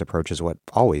guided the U.S. approach is what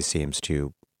always seems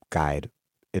to guide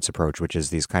its approach, which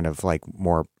is these kind of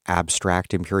more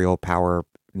abstract imperial power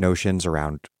notions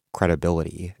around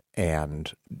credibility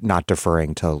and not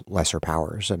deferring to lesser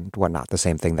powers and whatnot, the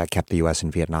same thing that kept the U.S.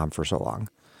 in Vietnam for so long.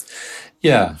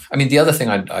 Yeah. The other thing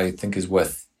I think is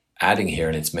worth adding here,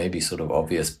 and it's maybe sort of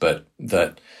obvious, but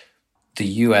that the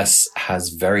U.S. has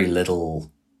very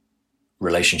little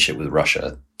relationship with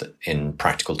Russia that, in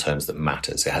practical terms, that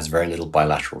matters. It has very little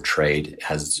bilateral trade. It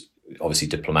has, obviously,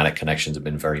 diplomatic connections have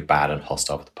been very bad and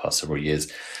hostile for the past several years.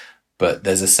 But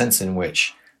there's a sense in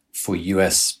which, for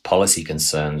US policy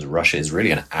concerns, Russia is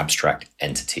really an abstract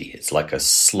entity. It's like a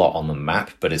slot on the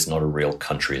map, but it's not a real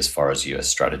country as far as US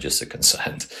strategists are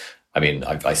concerned. I mean,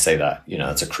 I say that,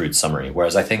 that's a crude summary.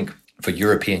 Whereas I think for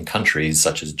European countries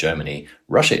such as Germany,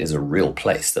 Russia is a real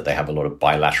place that they have a lot of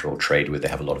bilateral trade with, they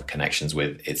have a lot of connections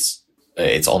with. It's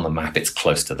on the map, it's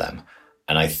close to them.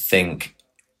 And I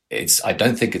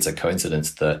don't think it's a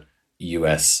coincidence that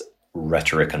US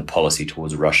rhetoric and policy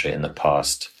towards Russia in the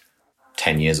past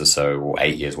 10 years or so, or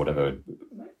 8 years, whatever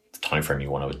time frame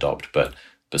you want to adopt, but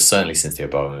certainly since the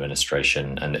Obama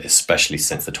administration, and especially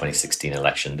since the 2016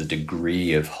 election, the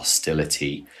degree of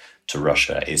hostility to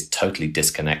Russia is totally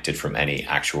disconnected from any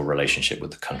actual relationship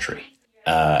with the country.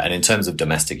 And in terms of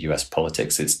domestic US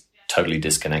politics, it's totally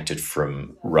disconnected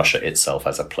from Russia itself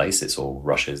as a place.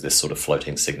 Russia is this sort of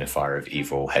floating signifier of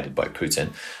evil headed by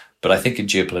Putin. But I think in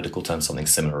geopolitical terms, something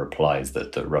similar applies,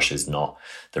 that Russia is not,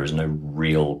 there is no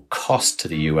real cost to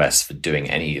the US for doing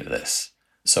any of this.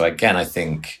 So again, I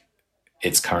think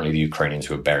it's currently the Ukrainians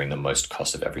who are bearing the most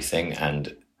cost of everything.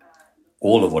 And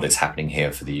all of what is happening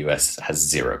here for the US has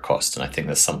zero cost. And I think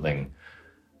there's something,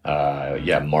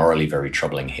 morally very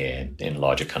troubling here in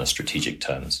larger kind of strategic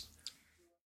terms.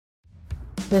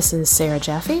 This is Sarah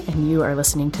Jaffe, and you are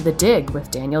listening to The Dig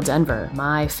with Daniel Denver,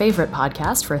 my favorite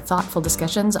podcast for thoughtful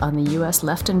discussions on the U.S.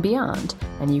 left and beyond,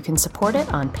 and you can support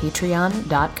it on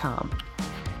patreon.com.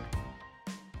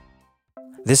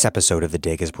 This episode of The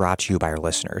Dig is brought to you by our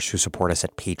listeners who support us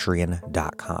at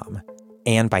patreon.com,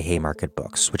 and by Haymarket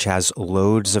Books, which has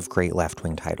loads of great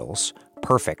left-wing titles,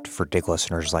 perfect for Dig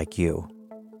listeners like you.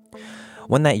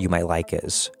 One that you might like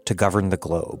is To Govern the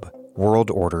Globe,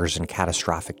 World Orders and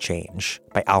Catastrophic Change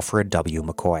by Alfred W.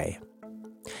 McCoy.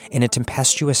 In a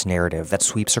tempestuous narrative that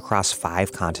sweeps across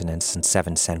 5 continents and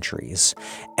 7 centuries,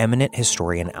 eminent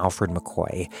historian Alfred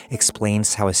McCoy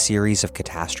explains how a series of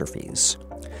catastrophes,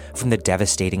 from the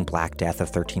devastating Black Death of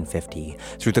 1350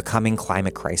 through the coming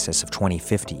climate crisis of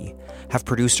 2050, have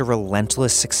produced a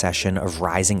relentless succession of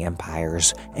rising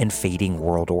empires and fading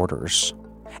world orders.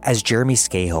 As Jeremy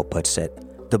Scahill puts it,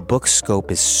 the book's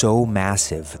scope is so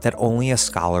massive that only a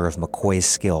scholar of McCoy's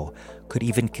skill could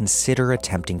even consider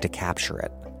attempting to capture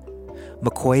it.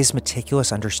 McCoy's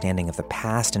meticulous understanding of the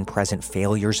past and present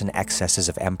failures and excesses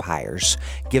of empires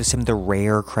gives him the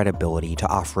rare credibility to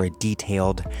offer a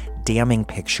detailed, damning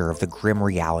picture of the grim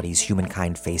realities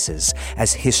humankind faces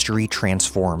as history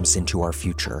transforms into our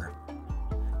future.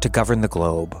 To Govern the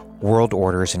Globe, World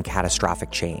Orders and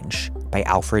Catastrophic Change by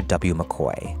Alfred W.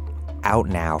 McCoy. Out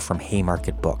now from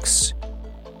Haymarket Books.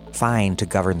 Find To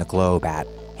Govern the Globe at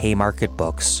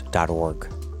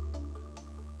haymarketbooks.org.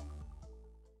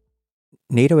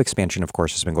 NATO expansion, of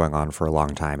course, has been going on for a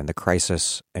long time, and the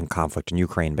crisis and conflict in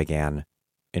Ukraine began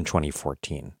in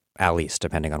 2014, at least,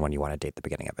 depending on when you want to date the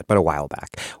beginning of it, but a while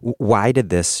back. Why did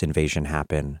this invasion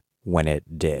happen when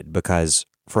it did? Because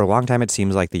for a long time, it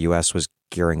seems like the U.S. was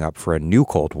gearing up for a new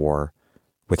Cold War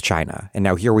with China. And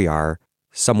now here we are,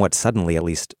 somewhat suddenly, at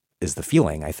least, is the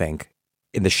feeling, I think,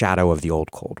 in the shadow of the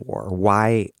old Cold War.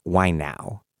 Why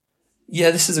now?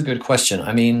 Yeah, this is a good question.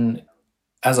 I mean,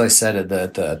 as I said at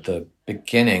the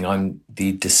beginning,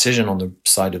 the decision on the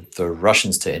side of the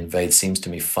Russians to invade seems to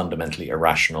me fundamentally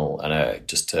irrational and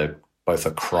both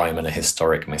a crime and a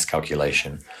historic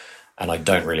miscalculation. And I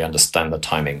don't really understand the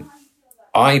timing.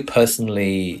 I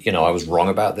personally, I was wrong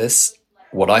about this.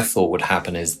 What I thought would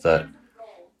happen is that,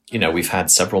 we've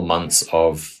had several months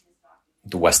of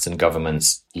the Western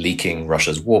governments leaking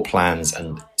Russia's war plans.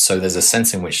 And so there's a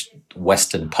sense in which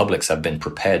Western publics have been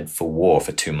prepared for war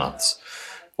for 2 months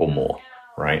or more,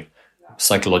 right?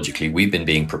 Psychologically, we've been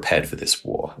being prepared for this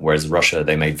war, whereas Russia,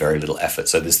 they made very little effort.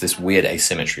 So there's this weird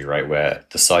asymmetry, right, where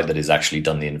the side that has actually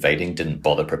done the invading didn't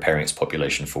bother preparing its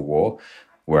population for war,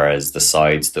 whereas the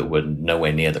sides that were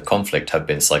nowhere near the conflict have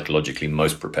been psychologically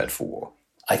most prepared for war.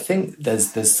 I think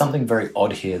there's something very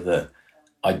odd here that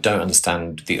I don't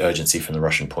understand the urgency from the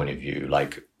Russian point of view.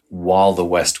 Like, while the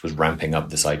West was ramping up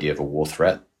this idea of a war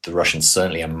threat, the Russians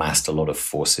certainly amassed a lot of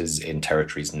forces in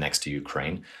territories next to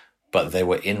Ukraine, but they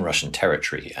were in Russian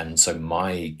territory. And so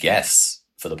my guess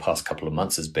for the past couple of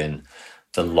months has been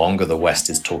the longer the West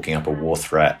is talking up a war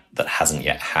threat that hasn't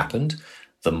yet happened,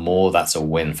 the more that's a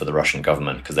win for the Russian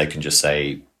government, because they can just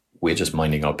say, we're just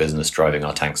minding our business, driving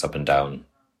our tanks up and down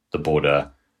the border.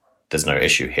 There's no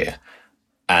issue here.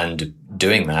 And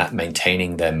doing that,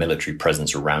 maintaining their military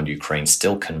presence around Ukraine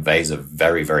still conveys a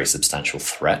very, very substantial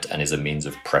threat and is a means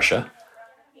of pressure.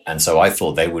 And so I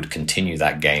thought they would continue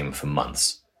that game for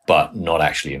months, but not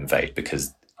actually invade,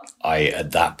 because I,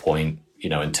 at that point,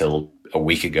 until a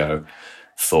week ago,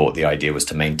 thought the idea was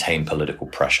to maintain political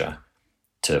pressure,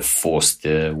 to force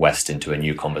the West into a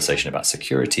new conversation about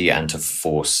security, and to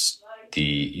force the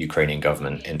Ukrainian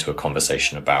government into a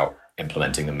conversation about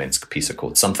implementing the Minsk peace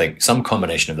accord. Some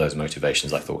combination of those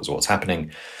motivations I thought was what's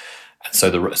happening.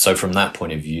 And so from that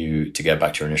point of view, to get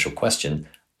back to your initial question,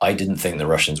 I didn't think the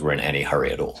Russians were in any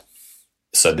hurry at all.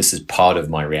 So this is part of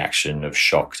my reaction of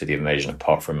shock to the invasion,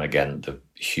 apart from, again, the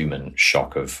human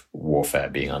shock of warfare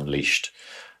being unleashed,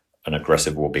 an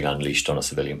aggressive war being unleashed on a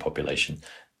civilian population.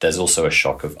 There's also a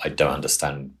shock of, I don't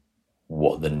understand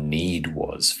what the need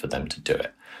was for them to do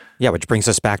it. Yeah, which brings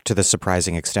us back to the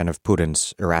surprising extent of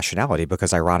Putin's irrationality,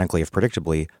 because ironically, if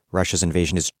predictably, Russia's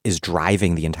invasion is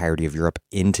driving the entirety of Europe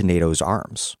into NATO's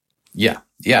arms. Yeah,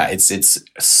 it's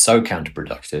so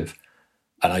counterproductive.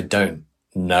 And I don't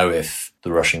know if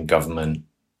the Russian government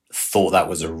thought that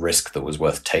was a risk that was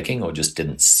worth taking or just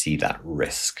didn't see that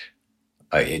risk.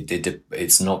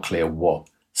 It's not clear what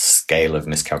scale of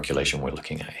miscalculation we're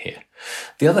looking at here.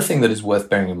 The other thing that is worth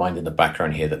bearing in mind in the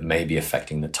background here that may be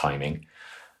affecting the timing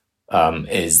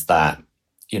is that,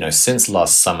 since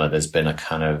last summer,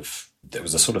 there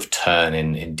was a sort of turn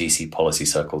in DC policy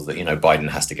circles that, Biden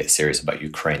has to get serious about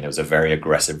Ukraine. There was a very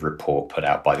aggressive report put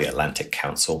out by the Atlantic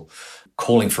Council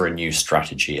calling for a new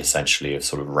strategy, essentially, of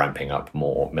sort of ramping up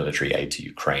more military aid to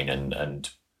Ukraine and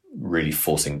really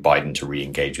forcing Biden to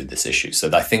re-engage with this issue. So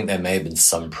I think there may have been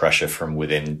some pressure from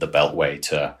within the Beltway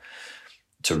to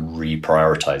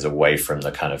reprioritize away from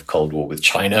the kind of Cold War with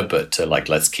China, but to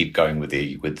let's keep going with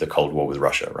the Cold War with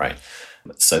Russia, right?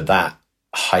 So that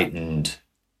heightened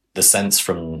the sense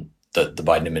from the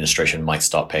Biden administration might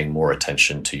start paying more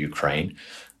attention to Ukraine,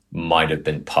 might have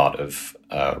been part of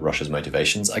Russia's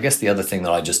motivations. I guess the other thing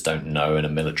that I just don't know, and a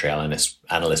military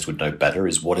analyst would know better,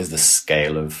 is what is the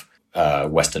scale of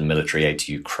Western military aid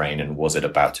to Ukraine, and was it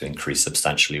about to increase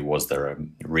substantially? Was there a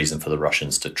reason for the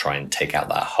Russians to try and take out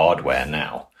that hardware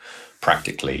now?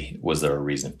 Practically, was there a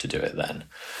reason to do it then?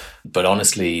 But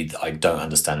honestly, I don't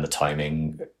understand the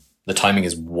timing. The timing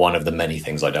is one of the many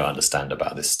things I don't understand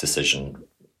about this decision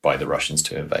by the Russians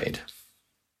to invade.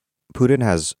 Putin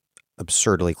has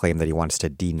absurdly claimed that he wants to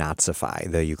denazify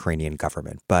the Ukrainian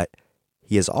government, but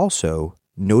he has also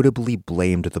notably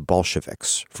blamed the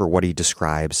Bolsheviks for what he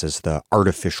describes as the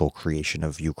artificial creation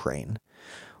of Ukraine.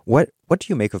 What do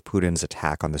you make of Putin's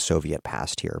attack on the Soviet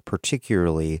past here,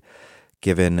 particularly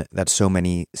given that so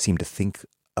many seem to think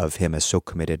of him as so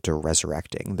committed to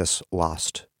resurrecting this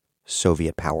lost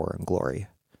Soviet power and glory?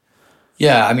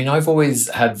 Yeah, I mean, I've always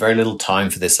had very little time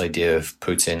for this idea of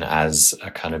Putin as a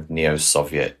kind of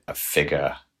neo-Soviet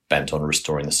figure bent on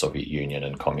restoring the Soviet Union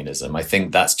and communism. I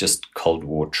think that's just Cold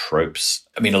War tropes.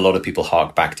 I mean, a lot of people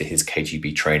hark back to his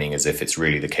KGB training as if it's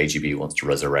really the KGB wants to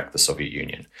resurrect the Soviet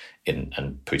Union,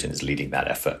 and Putin is leading that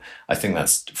effort. I think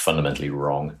that's fundamentally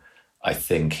wrong. I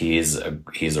think he is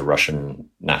a Russian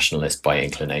nationalist by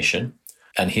inclination.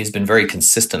 And he's been very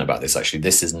consistent about this, actually.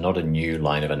 This is not a new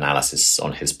line of analysis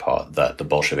on his part, that the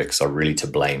Bolsheviks are really to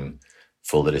blame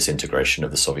for the disintegration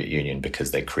of the Soviet Union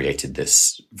because they created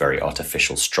this very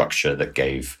artificial structure that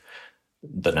gave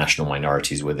the national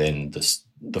minorities within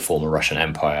the former Russian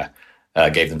Empire,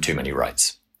 gave them too many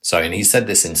rights. So, and he said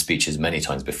this in speeches many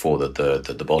times before, that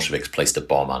the Bolsheviks placed a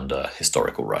bomb under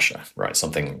historical Russia, right?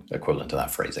 Something equivalent to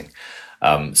that phrasing.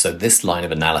 So this line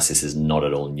of analysis is not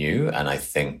at all new. And I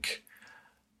think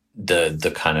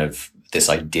the kind of this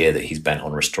idea that he's bent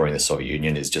on restoring the Soviet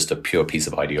Union is just a pure piece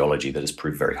of ideology that has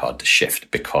proved very hard to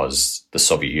shift, because the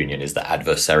Soviet Union is the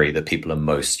adversary that people are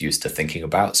most used to thinking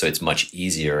about. So it's much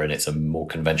easier, and it's a more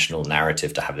conventional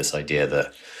narrative to have this idea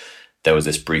that there was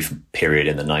this brief period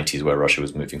in the 90s where Russia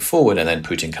was moving forward, and then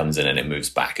Putin comes in and it moves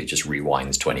back. It just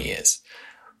rewinds 20 years.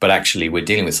 But actually, we're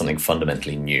dealing with something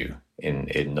fundamentally new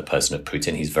in the person of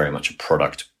Putin. He's very much a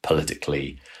product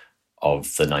politically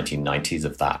of the 1990s,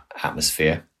 of that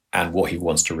atmosphere. And what he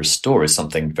wants to restore is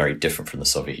something very different from the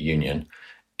Soviet Union.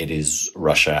 It is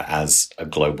Russia as a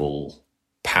global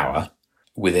power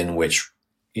within which,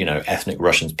 ethnic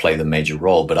Russians play the major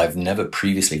role. But I've never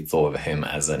previously thought of him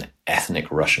as an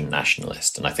ethnic Russian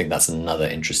nationalist. And I think that's another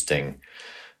interesting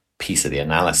piece of the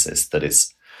analysis, that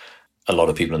it's a lot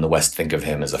of people in the West think of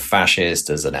him as a fascist,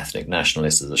 as an ethnic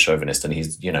nationalist, as a chauvinist, and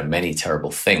he's, many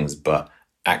terrible things. But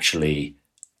actually,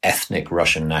 ethnic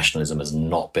Russian nationalism has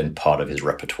not been part of his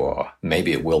repertoire.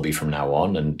 Maybe it will be from now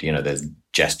on, and there's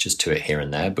gestures to it here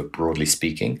and there, but broadly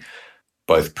speaking,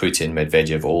 both Putin,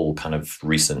 Medvedev, all kind of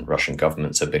recent Russian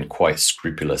governments have been quite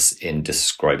scrupulous in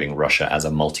describing Russia as a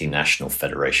multinational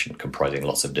federation comprising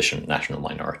lots of different national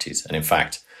minorities. And in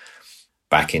fact,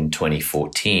 back in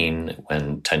 2014,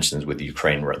 when tensions with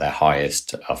Ukraine were at their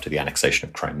highest after the annexation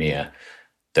of Crimea,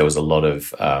 there was a lot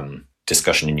of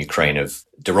discussion in Ukraine of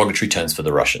derogatory terms for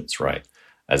the Russians, right,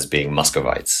 as being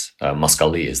Muscovites.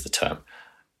 Moskali is the term.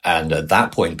 And at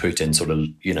that point, Putin sort of,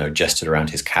 gestured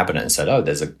around his cabinet and said,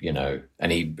 there's a,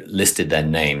 and he listed their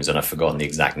names, and I've forgotten the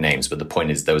exact names, but the point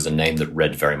is there was a name that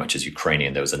read very much as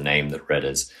Ukrainian. There was a name that read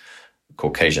as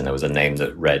Caucasian. There was a name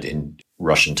that read in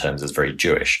Russian terms as very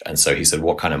Jewish. And so he said,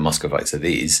 what kind of Muscovites are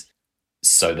these?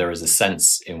 So there is a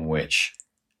sense in which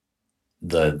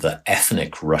the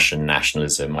ethnic Russian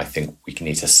nationalism, I think we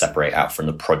need to separate out from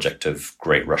the project of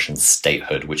great Russian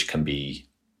statehood, which can be,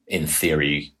 in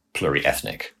theory,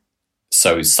 pluriethnic.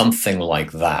 So something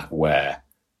like that, where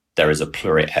there is a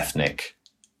pluriethnic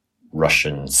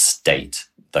Russian state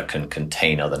that can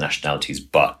contain other nationalities,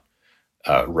 but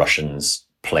Russians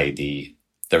play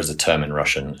there's a term in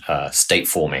Russian,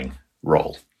 state-forming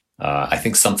role. I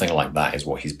think something like that is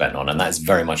what he's bent on, and that's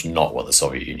very much not what the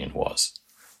Soviet Union was.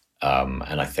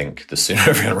 And I think the sooner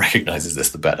everyone recognizes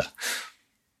this, the better.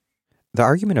 The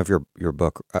argument of your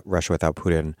book, Russia Without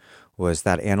Putin, was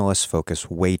that analysts focus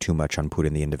way too much on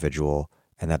Putin the individual,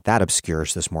 and that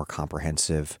obscures this more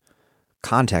comprehensive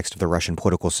context of the Russian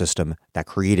political system that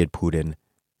created Putin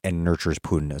and nurtures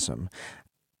Putinism.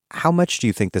 How much do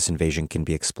you think this invasion can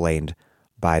be explained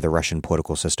by the Russian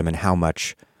political system, and how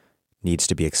much needs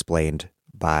to be explained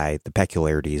by the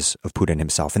peculiarities of Putin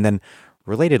himself? And then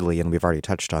relatedly, and we've already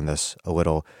touched on this a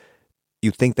little,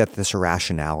 you think that this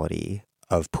irrationality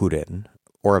of Putin,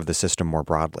 or of the system more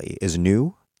broadly, is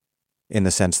new in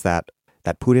the sense that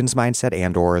Putin's mindset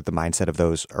and or the mindset of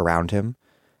those around him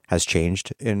has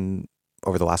changed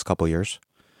over the last couple of years?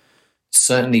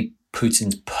 Certainly,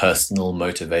 Putin's personal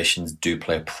motivations do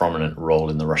play a prominent role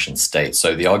in the Russian state.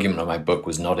 So the argument of my book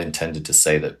was not intended to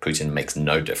say that Putin makes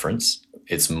no difference.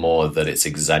 It's more that it's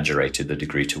exaggerated the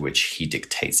degree to which he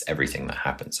dictates everything that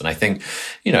happens. And I think,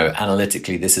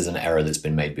 analytically, this is an error that's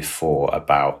been made before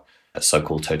about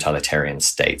so-called totalitarian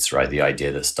states, right? The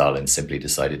idea that Stalin simply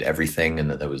decided everything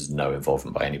and that there was no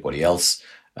involvement by anybody else.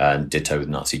 And ditto with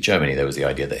Nazi Germany, there was the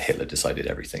idea that Hitler decided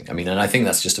everything. And I think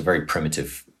that's just a very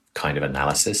primitive kind of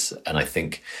analysis. And I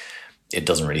think it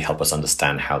doesn't really help us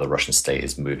understand how the Russian state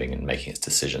is moving and making its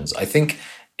decisions. I think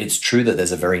it's true that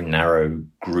there's a very narrow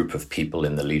group of people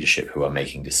in the leadership who are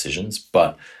making decisions.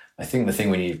 But I think the thing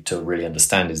we need to really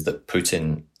understand is that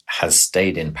Putin has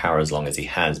stayed in power as long as he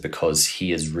has because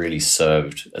he has really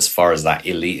served, as far as that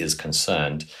elite is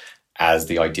concerned, as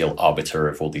the ideal arbiter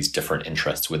of all these different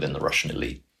interests within the Russian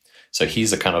elite. So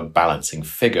he's a kind of balancing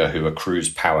figure who accrues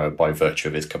power by virtue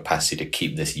of his capacity to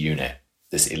keep this unit,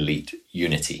 this elite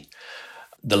unity.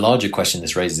 The larger question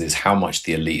this raises is how much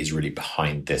the elite is really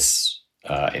behind this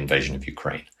invasion of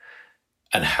Ukraine,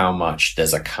 and how much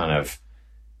there's a kind of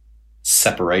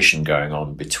separation going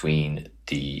on between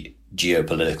the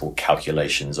geopolitical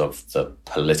calculations of the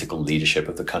political leadership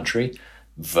of the country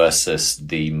versus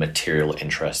the material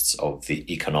interests of the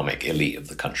economic elite of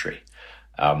the country.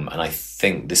 And I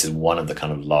think this is one of the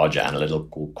kind of larger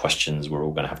analytical questions we're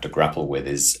all going to have to grapple with,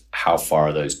 is how far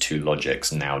are those two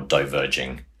logics now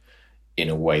diverging in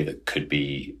a way that could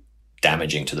be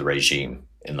damaging to the regime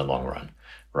in the long run,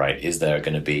 right? Is there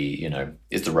going to be,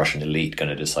 is the Russian elite going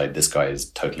to decide this guy is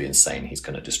totally insane, he's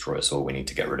going to destroy us all, we need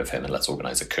to get rid of him and let's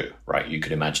organize a coup, right? You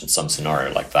could imagine some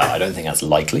scenario like that. I don't think that's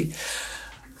likely.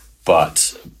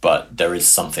 But there is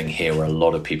something here where a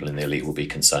lot of people in the elite will be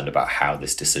concerned about how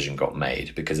this decision got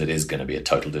made, because it is going to be a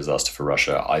total disaster for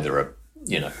Russia, either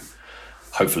a,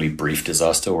 hopefully brief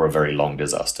disaster or a very long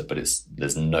disaster. But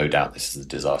there's no doubt this is a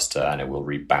disaster and it will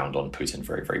rebound on Putin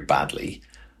very, very badly.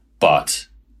 But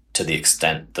to the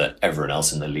extent that everyone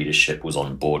else in the leadership was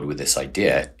on board with this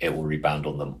idea, it will rebound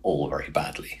on them all very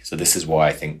badly. So this is why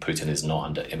I think Putin is not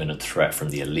under imminent threat from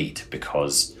the elite,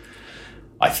 because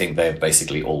I think they've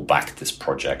basically all backed this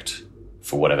project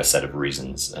for whatever set of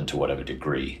reasons and to whatever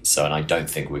degree. And I don't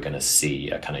think we're going to see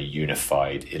a kind of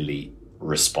unified elite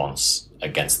response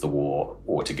against the war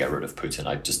or to get rid of Putin.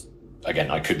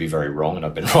 I could be very wrong, and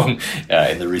I've been wrong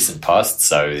in the recent past.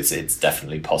 So it's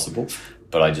definitely possible,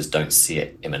 but I just don't see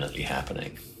it imminently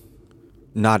happening.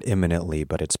 Not imminently,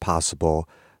 but it's possible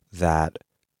that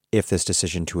if this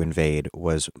decision to invade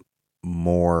was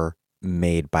more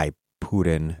made by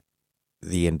Putin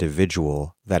the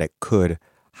individual, that it could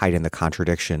heighten the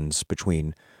contradictions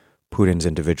between Putin's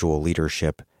individual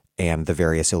leadership and the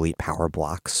various elite power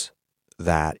blocks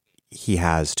that he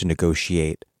has to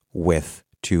negotiate with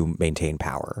to maintain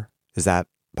power. Is that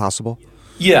possible?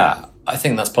 Yeah, I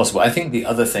think that's possible. I think the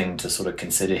other thing to sort of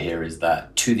consider here is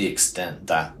that to the extent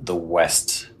that the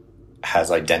West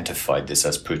has identified this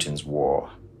as Putin's war,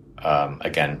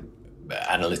 again,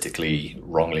 analytically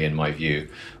wrongly in my view,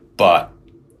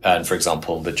 and for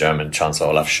example, the German Chancellor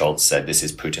Olaf Scholz said this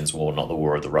is Putin's war, not the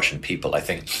war of the Russian people. I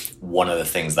think one of the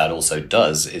things that also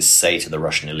does is say to the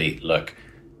Russian elite, look,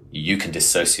 you can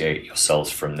dissociate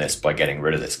yourselves from this by getting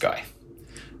rid of this guy,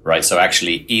 right? So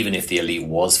actually, even if the elite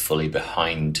was fully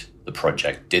behind the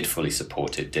project, did fully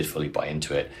support it, did fully buy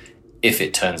into it, if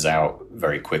it turns out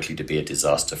very quickly to be a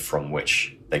disaster from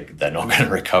which they're not going to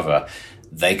recover,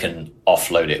 they can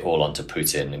offload it all onto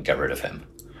Putin and get rid of him.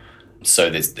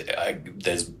 So there's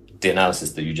the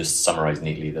analysis that you just summarized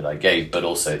neatly that I gave, but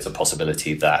also it's a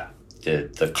possibility that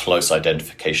the close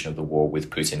identification of the war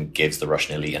with Putin gives the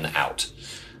Russian elite an out.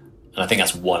 And I think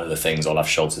that's one of the things Olaf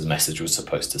Scholz's message was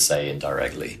supposed to say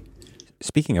indirectly.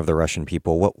 Speaking of the Russian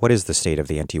people, what is the state of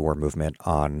the anti-war movement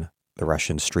on the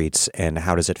Russian streets, and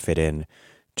how does it fit in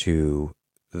to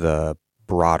the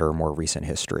broader, more recent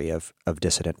history of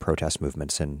dissident protest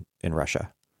movements in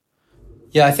Russia?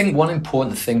 Yeah, I think one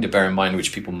important thing to bear in mind,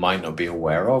 which people might not be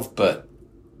aware of, but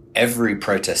every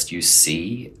protest you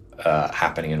see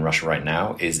happening in Russia right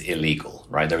now is illegal,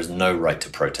 right? There is no right to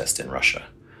protest in Russia.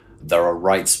 There are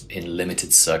rights in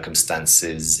limited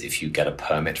circumstances. If you get a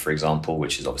permit, for example,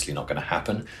 which is obviously not going to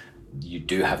happen, you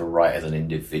do have a right as an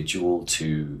individual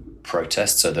to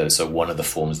protest. So one of the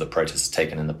forms that protests have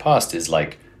taken in the past is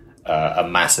like a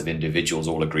mass of individuals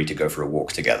all agree to go for a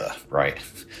walk together, right?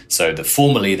 So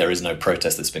formally there is no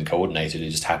protest that's been coordinated.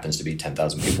 It just happens to be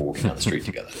 10,000 people walking down the street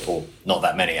together, or not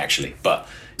that many actually. But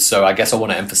so I guess I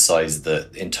want to emphasize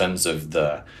that in terms of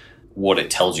what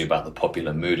it tells you about the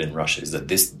popular mood in Russia is that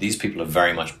these people are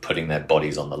very much putting their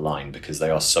bodies on the line because they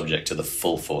are subject to the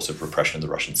full force of repression of the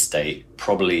Russian state,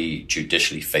 probably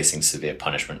judicially facing severe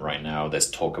punishment right now. There's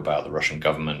talk about the Russian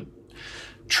government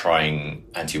trying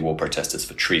anti-war protesters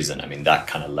for treason. I mean, that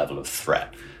kind of level of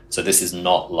threat. So this is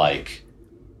not like,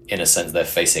 in a sense, they're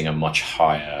facing a much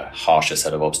harsher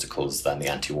set of obstacles than the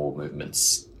anti-war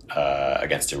movements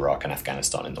against Iraq and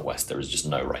Afghanistan in the West. There is just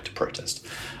no right to protest.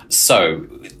 So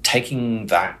taking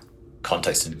that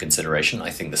context into consideration, I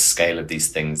think the scale of these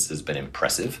things has been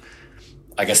impressive.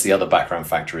 I guess the other background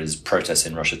factor is protests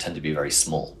in Russia tend to be very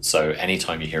small. So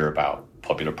anytime you hear about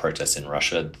popular protests in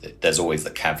Russia, there's always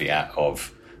the caveat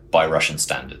of by Russian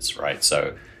standards, right?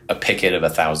 So a picket of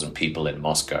 1,000 people in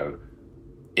Moscow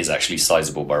is actually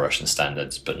sizable by Russian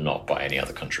standards, but not by any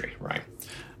other country, right?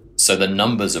 So the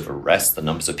numbers of arrests, the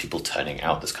numbers of people turning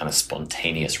out, this kind of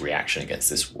spontaneous reaction against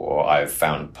this war, I've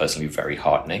found personally very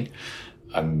heartening.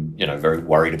 I'm, very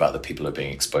worried about the people who are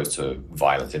being exposed to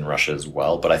violence in Russia as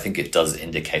well. But I think it does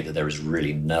indicate that there is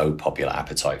really no popular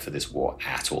appetite for this war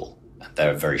at all.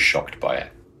 They're very shocked by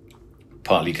it.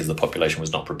 Partly because the population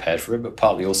was not prepared for it, but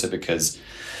partly also because,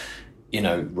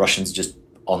 Russians just,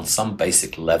 on some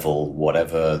basic level,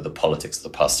 whatever the politics of the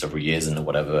past several years and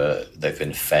whatever they've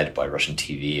been fed by Russian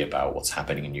TV about what's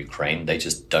happening in Ukraine, they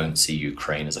just don't see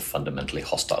Ukraine as a fundamentally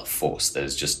hostile force.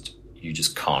 You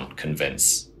just can't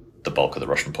convince the bulk of the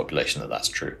Russian population that that's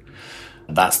true.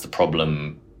 And that's the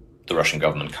problem the Russian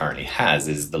government currently has,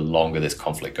 is the longer this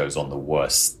conflict goes on, the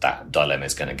worse that dilemma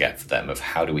is going to get for them of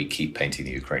how do we keep painting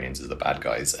the Ukrainians as the bad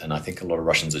guys? And I think a lot of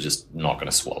Russians are just not going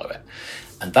to swallow it.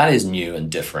 And that is new and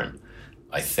different.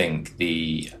 I think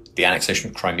the annexation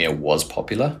of Crimea was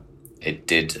popular. It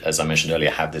did, as I mentioned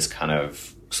earlier, have this kind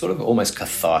of sort of almost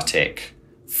cathartic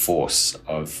force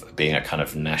of being a kind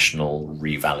of national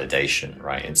revalidation,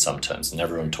 right, in some terms. And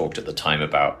everyone talked at the time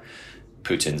about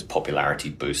Putin's popularity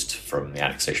boost from the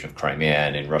annexation of Crimea.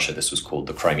 And in Russia, this was called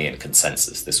the Crimean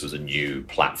Consensus. This was a new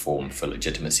platform for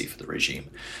legitimacy for the regime.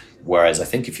 Whereas I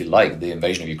think, if you like, the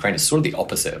invasion of Ukraine is sort of the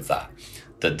opposite of that.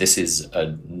 That this is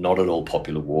a not at all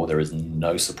popular war. There is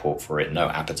no support for it, no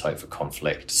appetite for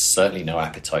conflict, certainly no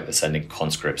appetite for sending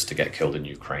conscripts to get killed in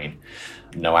Ukraine,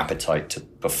 no appetite to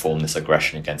perform this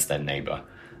aggression against their neighbor.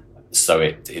 So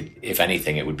if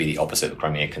anything, it would be the opposite of the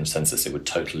Crimean Consensus. It would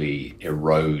totally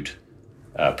erode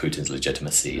Putin's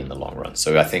legitimacy in the long run.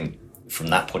 So I think from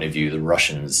that point of view, the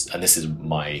Russians, and this is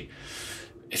my,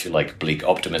 if you like, bleak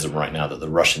optimism right now, that the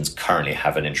Russians currently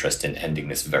have an interest in ending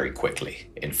this very quickly,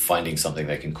 in finding something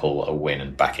they can call a win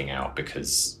and backing out,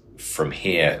 because from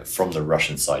here, from the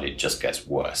Russian side, it just gets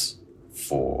worse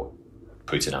for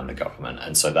Putin and the government.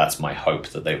 And so that's my hope,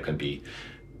 that they can be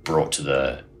brought to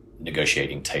the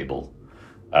negotiating table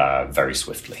very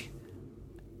swiftly.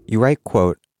 You write,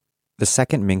 quote, The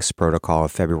Second Minsk Protocol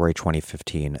of February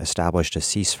 2015 established a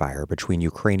ceasefire between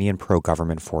Ukrainian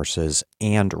pro-government forces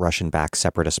and Russian-backed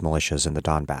separatist militias in the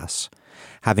Donbass.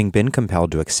 Having been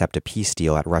compelled to accept a peace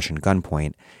deal at Russian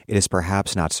gunpoint, it is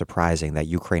perhaps not surprising that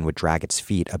Ukraine would drag its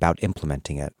feet about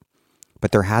implementing it.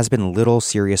 But there has been little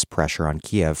serious pressure on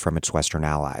Kiev from its Western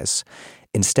allies.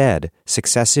 Instead,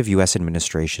 successive U.S.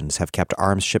 administrations have kept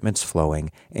arms shipments flowing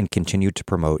and continued to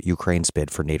promote Ukraine's bid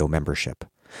for NATO membership.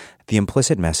 The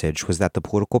implicit message was that the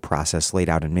political process laid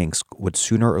out in Minsk would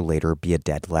sooner or later be a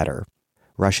dead letter.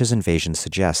 Russia's invasion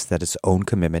suggests that its own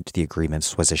commitment to the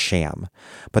agreements was a sham,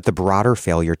 but the broader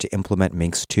failure to implement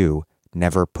Minsk II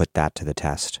never put that to the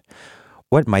test.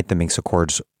 What might the Minsk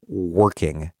Accords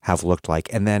working have looked like?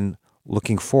 And then,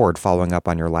 looking forward, following up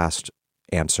on your last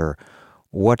answer,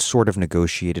 what sort of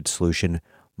negotiated solution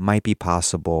might be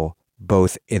possible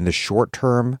both in the short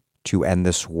term to end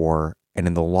this war and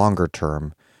in the longer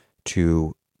term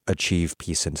to achieve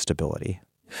peace and stability?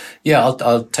 Yeah,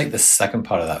 I'll take the second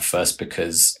part of that first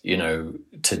because,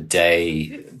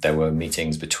 today there were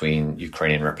meetings between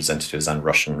Ukrainian representatives and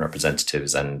Russian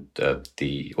representatives and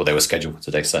they were scheduled for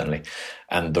today, certainly.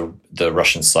 And the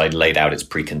Russian side laid out its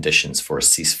preconditions for a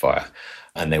ceasefire.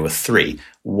 And there were three.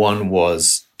 One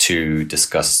was to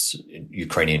discuss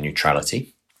Ukrainian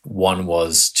neutrality. One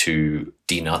was to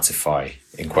denazify,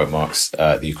 in quote marks,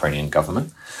 the Ukrainian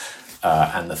government.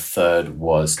 And the third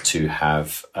was to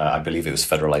have, I believe it was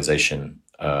federalization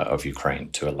of Ukraine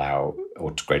to allow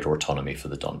greater autonomy for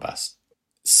the Donbass.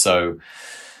 So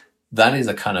that is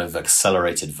a kind of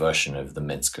accelerated version of the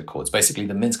Minsk Accords. Basically,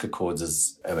 the Minsk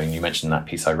Accords, you mentioned that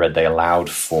piece I read, they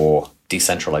allowed for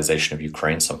decentralization of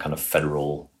Ukraine, some kind of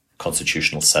federal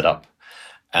constitutional setup.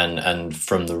 And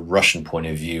from the Russian point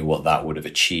of view, what that would have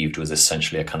achieved was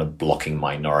essentially a kind of blocking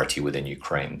minority within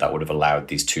Ukraine that would have allowed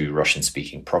these two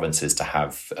Russian-speaking provinces to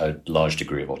have a large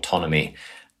degree of autonomy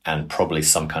and probably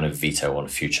some kind of veto on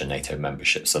future NATO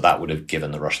membership. So that would have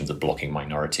given the Russians a blocking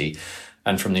minority.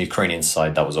 And from the Ukrainian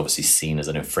side, that was obviously seen as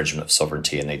an infringement of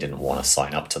sovereignty, and they didn't want to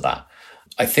sign up to that.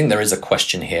 I think there is a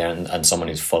question here, and someone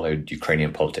who's followed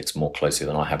Ukrainian politics more closely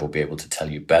than I have will be able to tell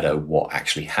you better what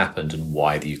actually happened and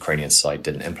why the Ukrainian side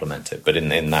didn't implement it. But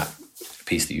in that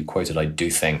piece that you quoted, I do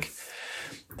think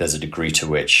there's a degree to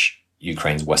which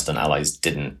Ukraine's Western allies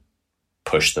didn't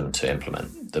push them to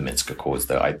implement the Minsk Accords,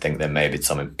 though I think there may have been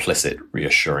some implicit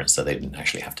reassurance that they didn't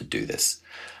actually have to do this.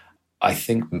 I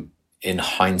think in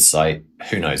hindsight,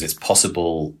 who knows, it's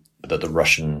possible that the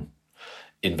Russian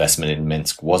investment in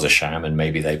Minsk was a sham and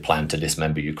maybe they planned to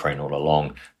dismember Ukraine all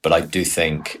along. But I do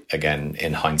think, again,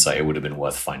 in hindsight, it would have been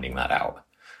worth finding that out.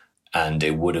 And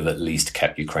it would have at least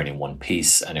kept Ukraine in one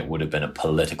piece, and it would have been a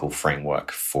political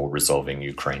framework for resolving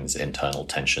Ukraine's internal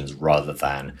tensions rather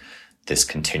than this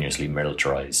continuously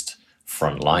militarized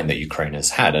front line that Ukraine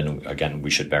has had. And again, we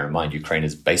should bear in mind, Ukraine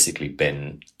has basically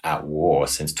been at war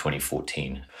since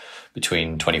 2014.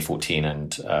 Between 2014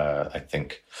 and I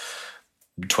think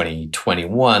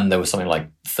 2021, there was something like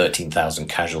 13,000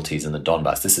 casualties in the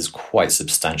Donbass. This is quite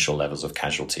substantial levels of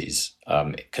casualties,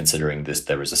 considering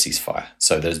there is a ceasefire.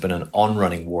 So there's been an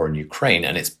on-running war in Ukraine,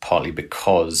 and it's partly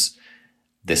because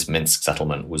this Minsk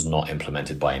settlement was not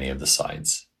implemented by any of the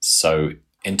sides. So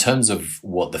in terms of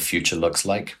what the future looks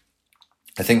like,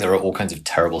 I think there are all kinds of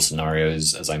terrible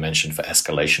scenarios, as I mentioned, for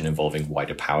escalation involving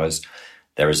wider powers.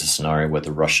 There is a scenario where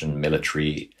the Russian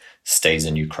military stays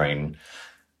in Ukraine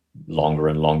longer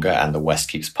and longer, and the West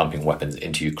keeps pumping weapons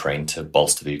into Ukraine to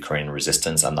bolster the Ukrainian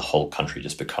resistance, and the whole country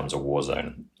just becomes a war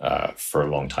zone for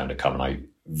a long time to come. And I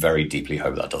very deeply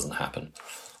hope that doesn't happen.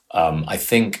 I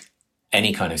think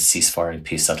any kind of ceasefire and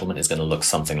peace settlement is going to look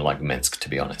something like Minsk, to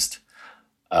be honest.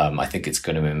 I think it's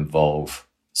going to involve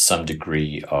some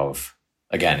degree of,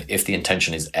 again, if the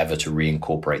intention is ever to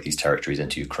reincorporate these territories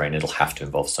into Ukraine, it'll have to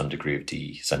involve some degree of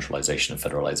decentralization and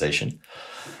federalization.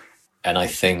 And I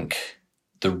think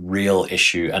the real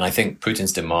issue, and I think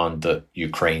Putin's demand that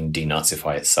Ukraine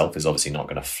denazify itself is obviously not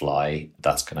going to fly.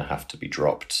 That's going to have to be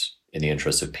dropped in the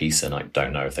interest of peace, and I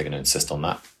don't know if they're going to insist on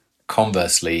that.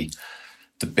 Conversely,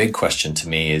 the big question to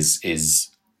me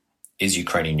is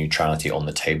Ukrainian neutrality on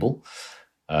the table?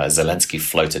 Zelensky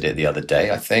floated it the other day,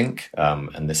 I think,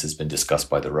 and this has been discussed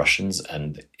by the Russians,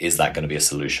 and is that going to be a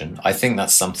solution? I think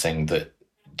that's something that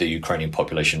the Ukrainian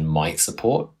population might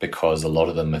support, because a lot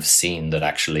of them have seen that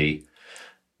actually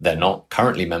they're not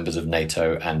currently members of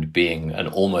NATO, and being an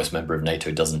almost member of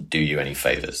NATO doesn't do you any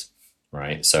favors,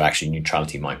 right? So actually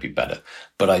neutrality might be better.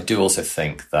 But I do also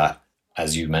think that,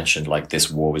 as you mentioned, like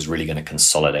this war was really going to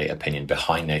consolidate opinion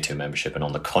behind NATO membership. And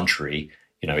on the contrary,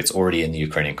 it's already in the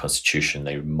Ukrainian constitution.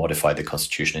 They modified the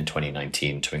constitution in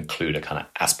 2019 to include a kind of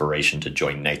aspiration to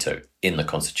join NATO in the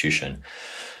constitution.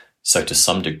 So to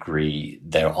some degree,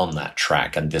 they're on that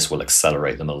track, and this will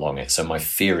accelerate them along it. So my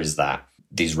fear is that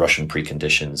these Russian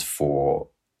preconditions for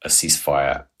a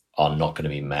ceasefire are not going to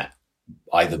be met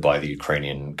either by the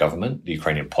Ukrainian government. The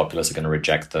Ukrainian populace are going to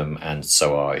reject them, and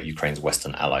so are Ukraine's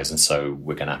Western allies. And so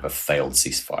we're going to have a failed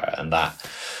ceasefire.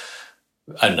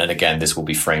 And again, this will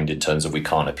be framed in terms of we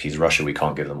can't appease Russia, we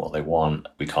can't give them what they want,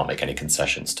 we can't make any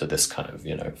concessions to this kind of,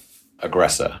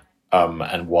 aggressor.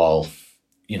 And while,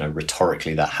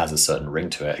 rhetorically that has a certain ring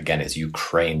to it, again, it's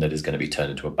Ukraine that is going to be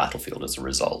turned into a battlefield as a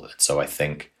result. And so I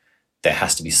think there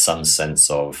has to be some sense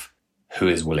of who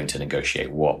is willing to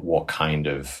negotiate what kind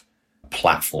of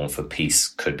platform for peace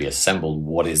could be assembled.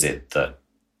 What is it that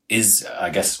is, I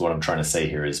guess what I'm trying to say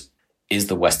here is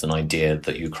the Western idea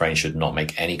that Ukraine should not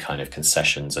make any kind of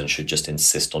concessions and should just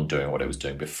insist on doing what it was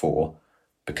doing before,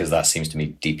 because that seems to me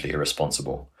deeply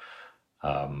irresponsible.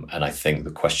 And I think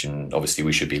the question, obviously,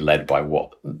 we should be led by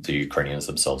what the Ukrainians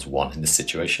themselves want in this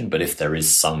situation. But if there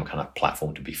is some kind of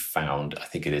platform to be found, I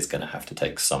think it is going to have to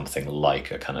take something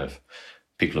like a kind of,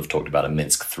 people have talked about a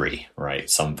Minsk 3, right?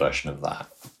 Some version of that.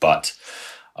 But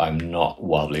I'm not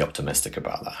wildly optimistic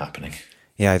about that happening.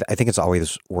 Yeah, I think it's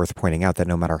always worth pointing out that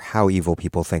no matter how evil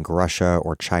people think Russia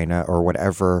or China or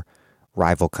whatever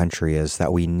rival country is,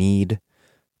 that we need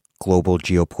global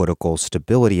geopolitical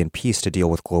stability and peace to deal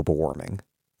with global warming.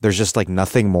 There's just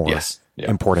nothing more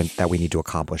important that we need to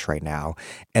accomplish right now.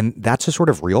 And that's a sort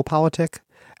of realpolitik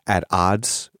at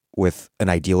odds with an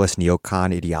idealist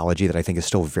neocon ideology that I think is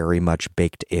still very much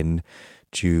baked in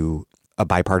to a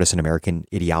bipartisan American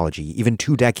ideology, even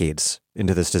 2 decades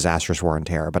into this disastrous war on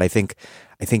terror. But I think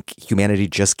humanity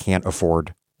just can't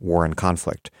afford war and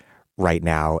conflict right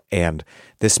now. And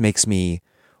this makes me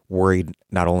worried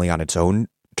not only on its own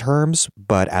terms,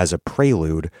 but as a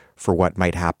prelude for what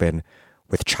might happen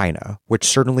with China, which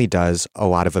certainly does a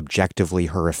lot of objectively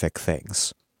horrific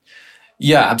things.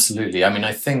 Yeah, absolutely. I mean,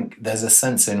 I think there's a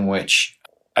sense in which,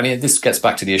 this gets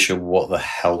back to the issue of what the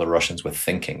hell the Russians were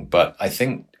thinking. But I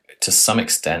think to some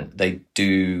extent, they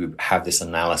do have this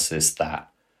analysis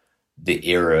that the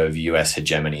era of US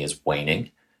hegemony is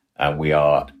waning. We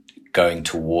are going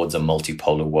towards a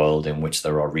multipolar world in which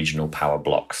there are regional power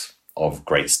blocks of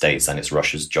great states, and it's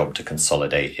Russia's job to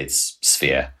consolidate its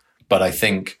sphere. But I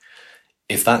think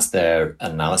if that's their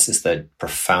analysis, they're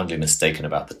profoundly mistaken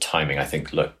about the timing. I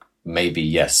think, look, maybe,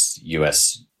 yes,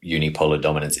 US unipolar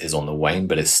dominance is on the wane,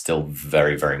 but it's still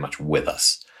very, very much with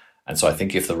us. And so I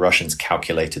think if the Russians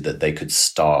calculated that they could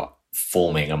start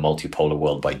forming a multipolar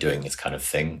world by doing this kind of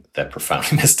thing, they're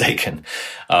profoundly mistaken.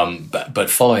 But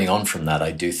following on from that,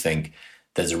 I do think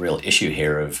there's a real issue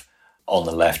here of, on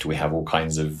the left, we have all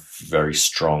kinds of very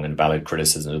strong and valid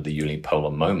criticism of the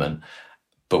unipolar moment.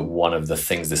 But one of the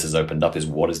things this has opened up is,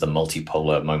 what is the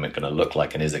multipolar moment going to look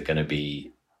like? And is it going to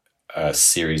be a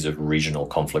series of regional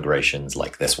conflagrations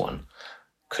like this one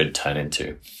could turn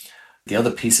into? The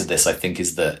other piece of this, I think,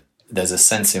 is that there's a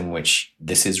sense in which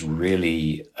this is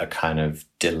really a kind of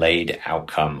delayed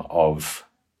outcome of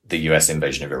the US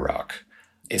invasion of Iraq.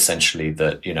 Essentially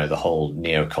that, the whole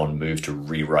neocon move to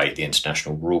rewrite the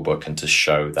international rulebook and to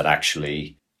show that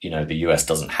actually, the US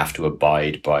doesn't have to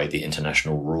abide by the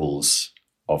international rules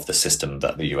of the system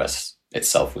that the US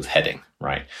itself was heading,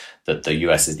 right? That the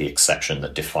US is the exception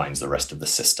that defines the rest of the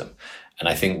system. And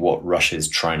I think what Russia is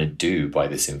trying to do by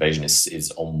this invasion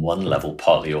is on one level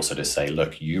partly also to say,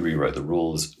 look, you rewrote the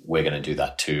rules, we're going to do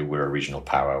that too. We're a regional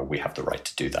power, we have the right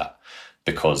to do that.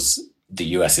 Because the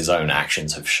US's own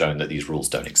actions have shown that these rules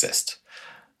don't exist.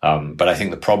 But I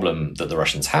think the problem that the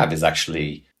Russians have is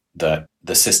actually that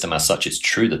the system as such, it's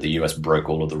true that the US broke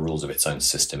all of the rules of its own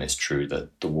system. It's true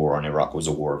that the war on Iraq was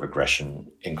a war of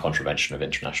aggression in contravention of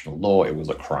international law. It was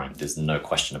a crime. There's no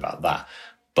question about that.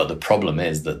 But the problem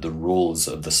is that the rules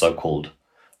of the so-called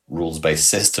rules-based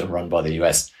system run by the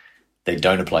US, they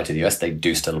don't apply to the US. They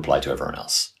do still apply to everyone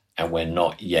else. And we're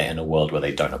not yet in a world where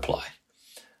they don't apply.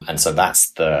 And so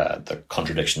that's the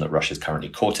contradiction that Russia is currently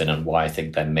caught in, and why I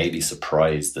think they may be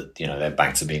surprised that, their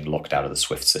banks are being locked out of the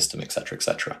SWIFT system, et cetera, et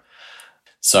cetera.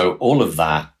 So all of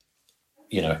that,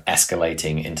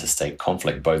 escalating interstate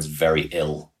conflict bodes very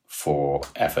ill for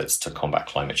efforts to combat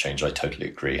climate change. I totally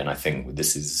agree. And I think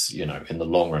this is, in the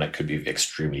long run, it could be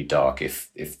extremely dark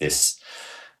if this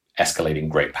escalating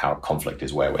great power conflict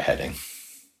is where we're heading.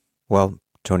 Well,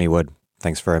 Tony Wood,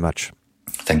 thanks very much.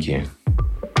 Thank you.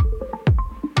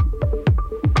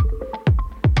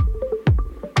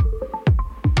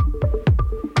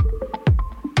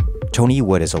 Tony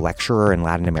Wood is a lecturer in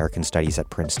Latin American studies at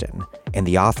Princeton and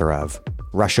the author of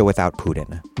Russia Without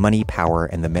Putin, Money, Power,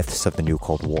 and the Myths of the New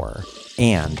Cold War,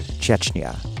 and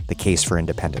Chechnya, The Case for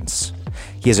Independence.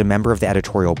 He is a member of the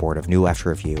editorial board of New Left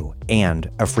Review and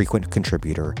a frequent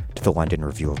contributor to the London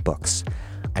Review of Books.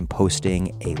 I'm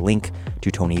posting a link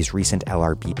to Tony's recent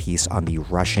LRB piece on the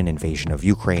Russian invasion of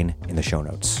Ukraine in the show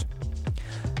notes.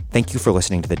 Thank you for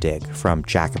listening to The Dig from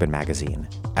Jacobin Magazine.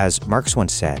 As Marx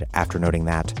once said, after noting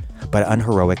that, but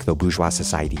unheroic though bourgeois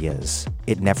society is,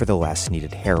 it nevertheless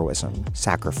needed heroism,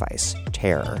 sacrifice,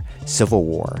 terror, civil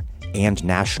war, and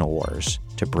national wars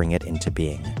to bring it into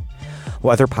being.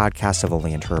 While other podcasts have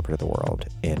only interpreted the world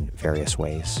in various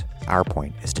ways, our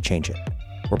point is to change it.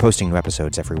 We're posting new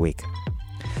episodes every week.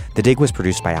 The Dig was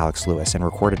produced by Alex Lewis and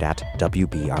recorded at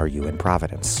WBRU in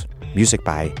Providence. Music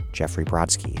by Jeffrey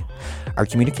Brodsky. Our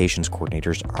communications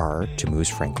coordinators are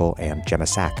Tamuz Frankel and Gemma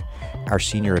Sack. Our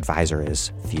senior advisor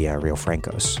is Thea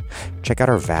Riofrancos. Check out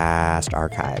our vast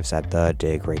archives at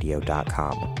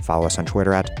thedigradio.com. Follow us on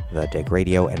Twitter at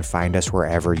thedigradio and find us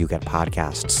wherever you get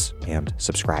podcasts. And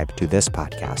subscribe to this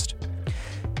podcast.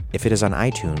 If it is on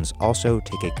iTunes, also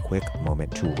take a quick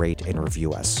moment to rate and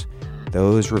review us.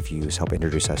 Those reviews help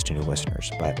introduce us to new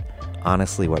listeners, but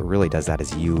honestly, what really does that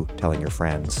is you telling your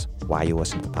friends why you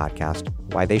listen to the podcast,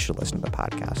 why they should listen to the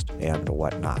podcast, and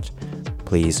whatnot.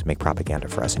 Please make propaganda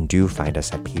for us, and do find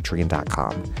us at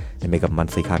patreon.com and make a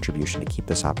monthly contribution to keep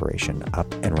this operation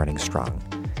up and running strong.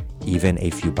 Even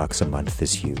a few bucks a month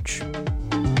is huge.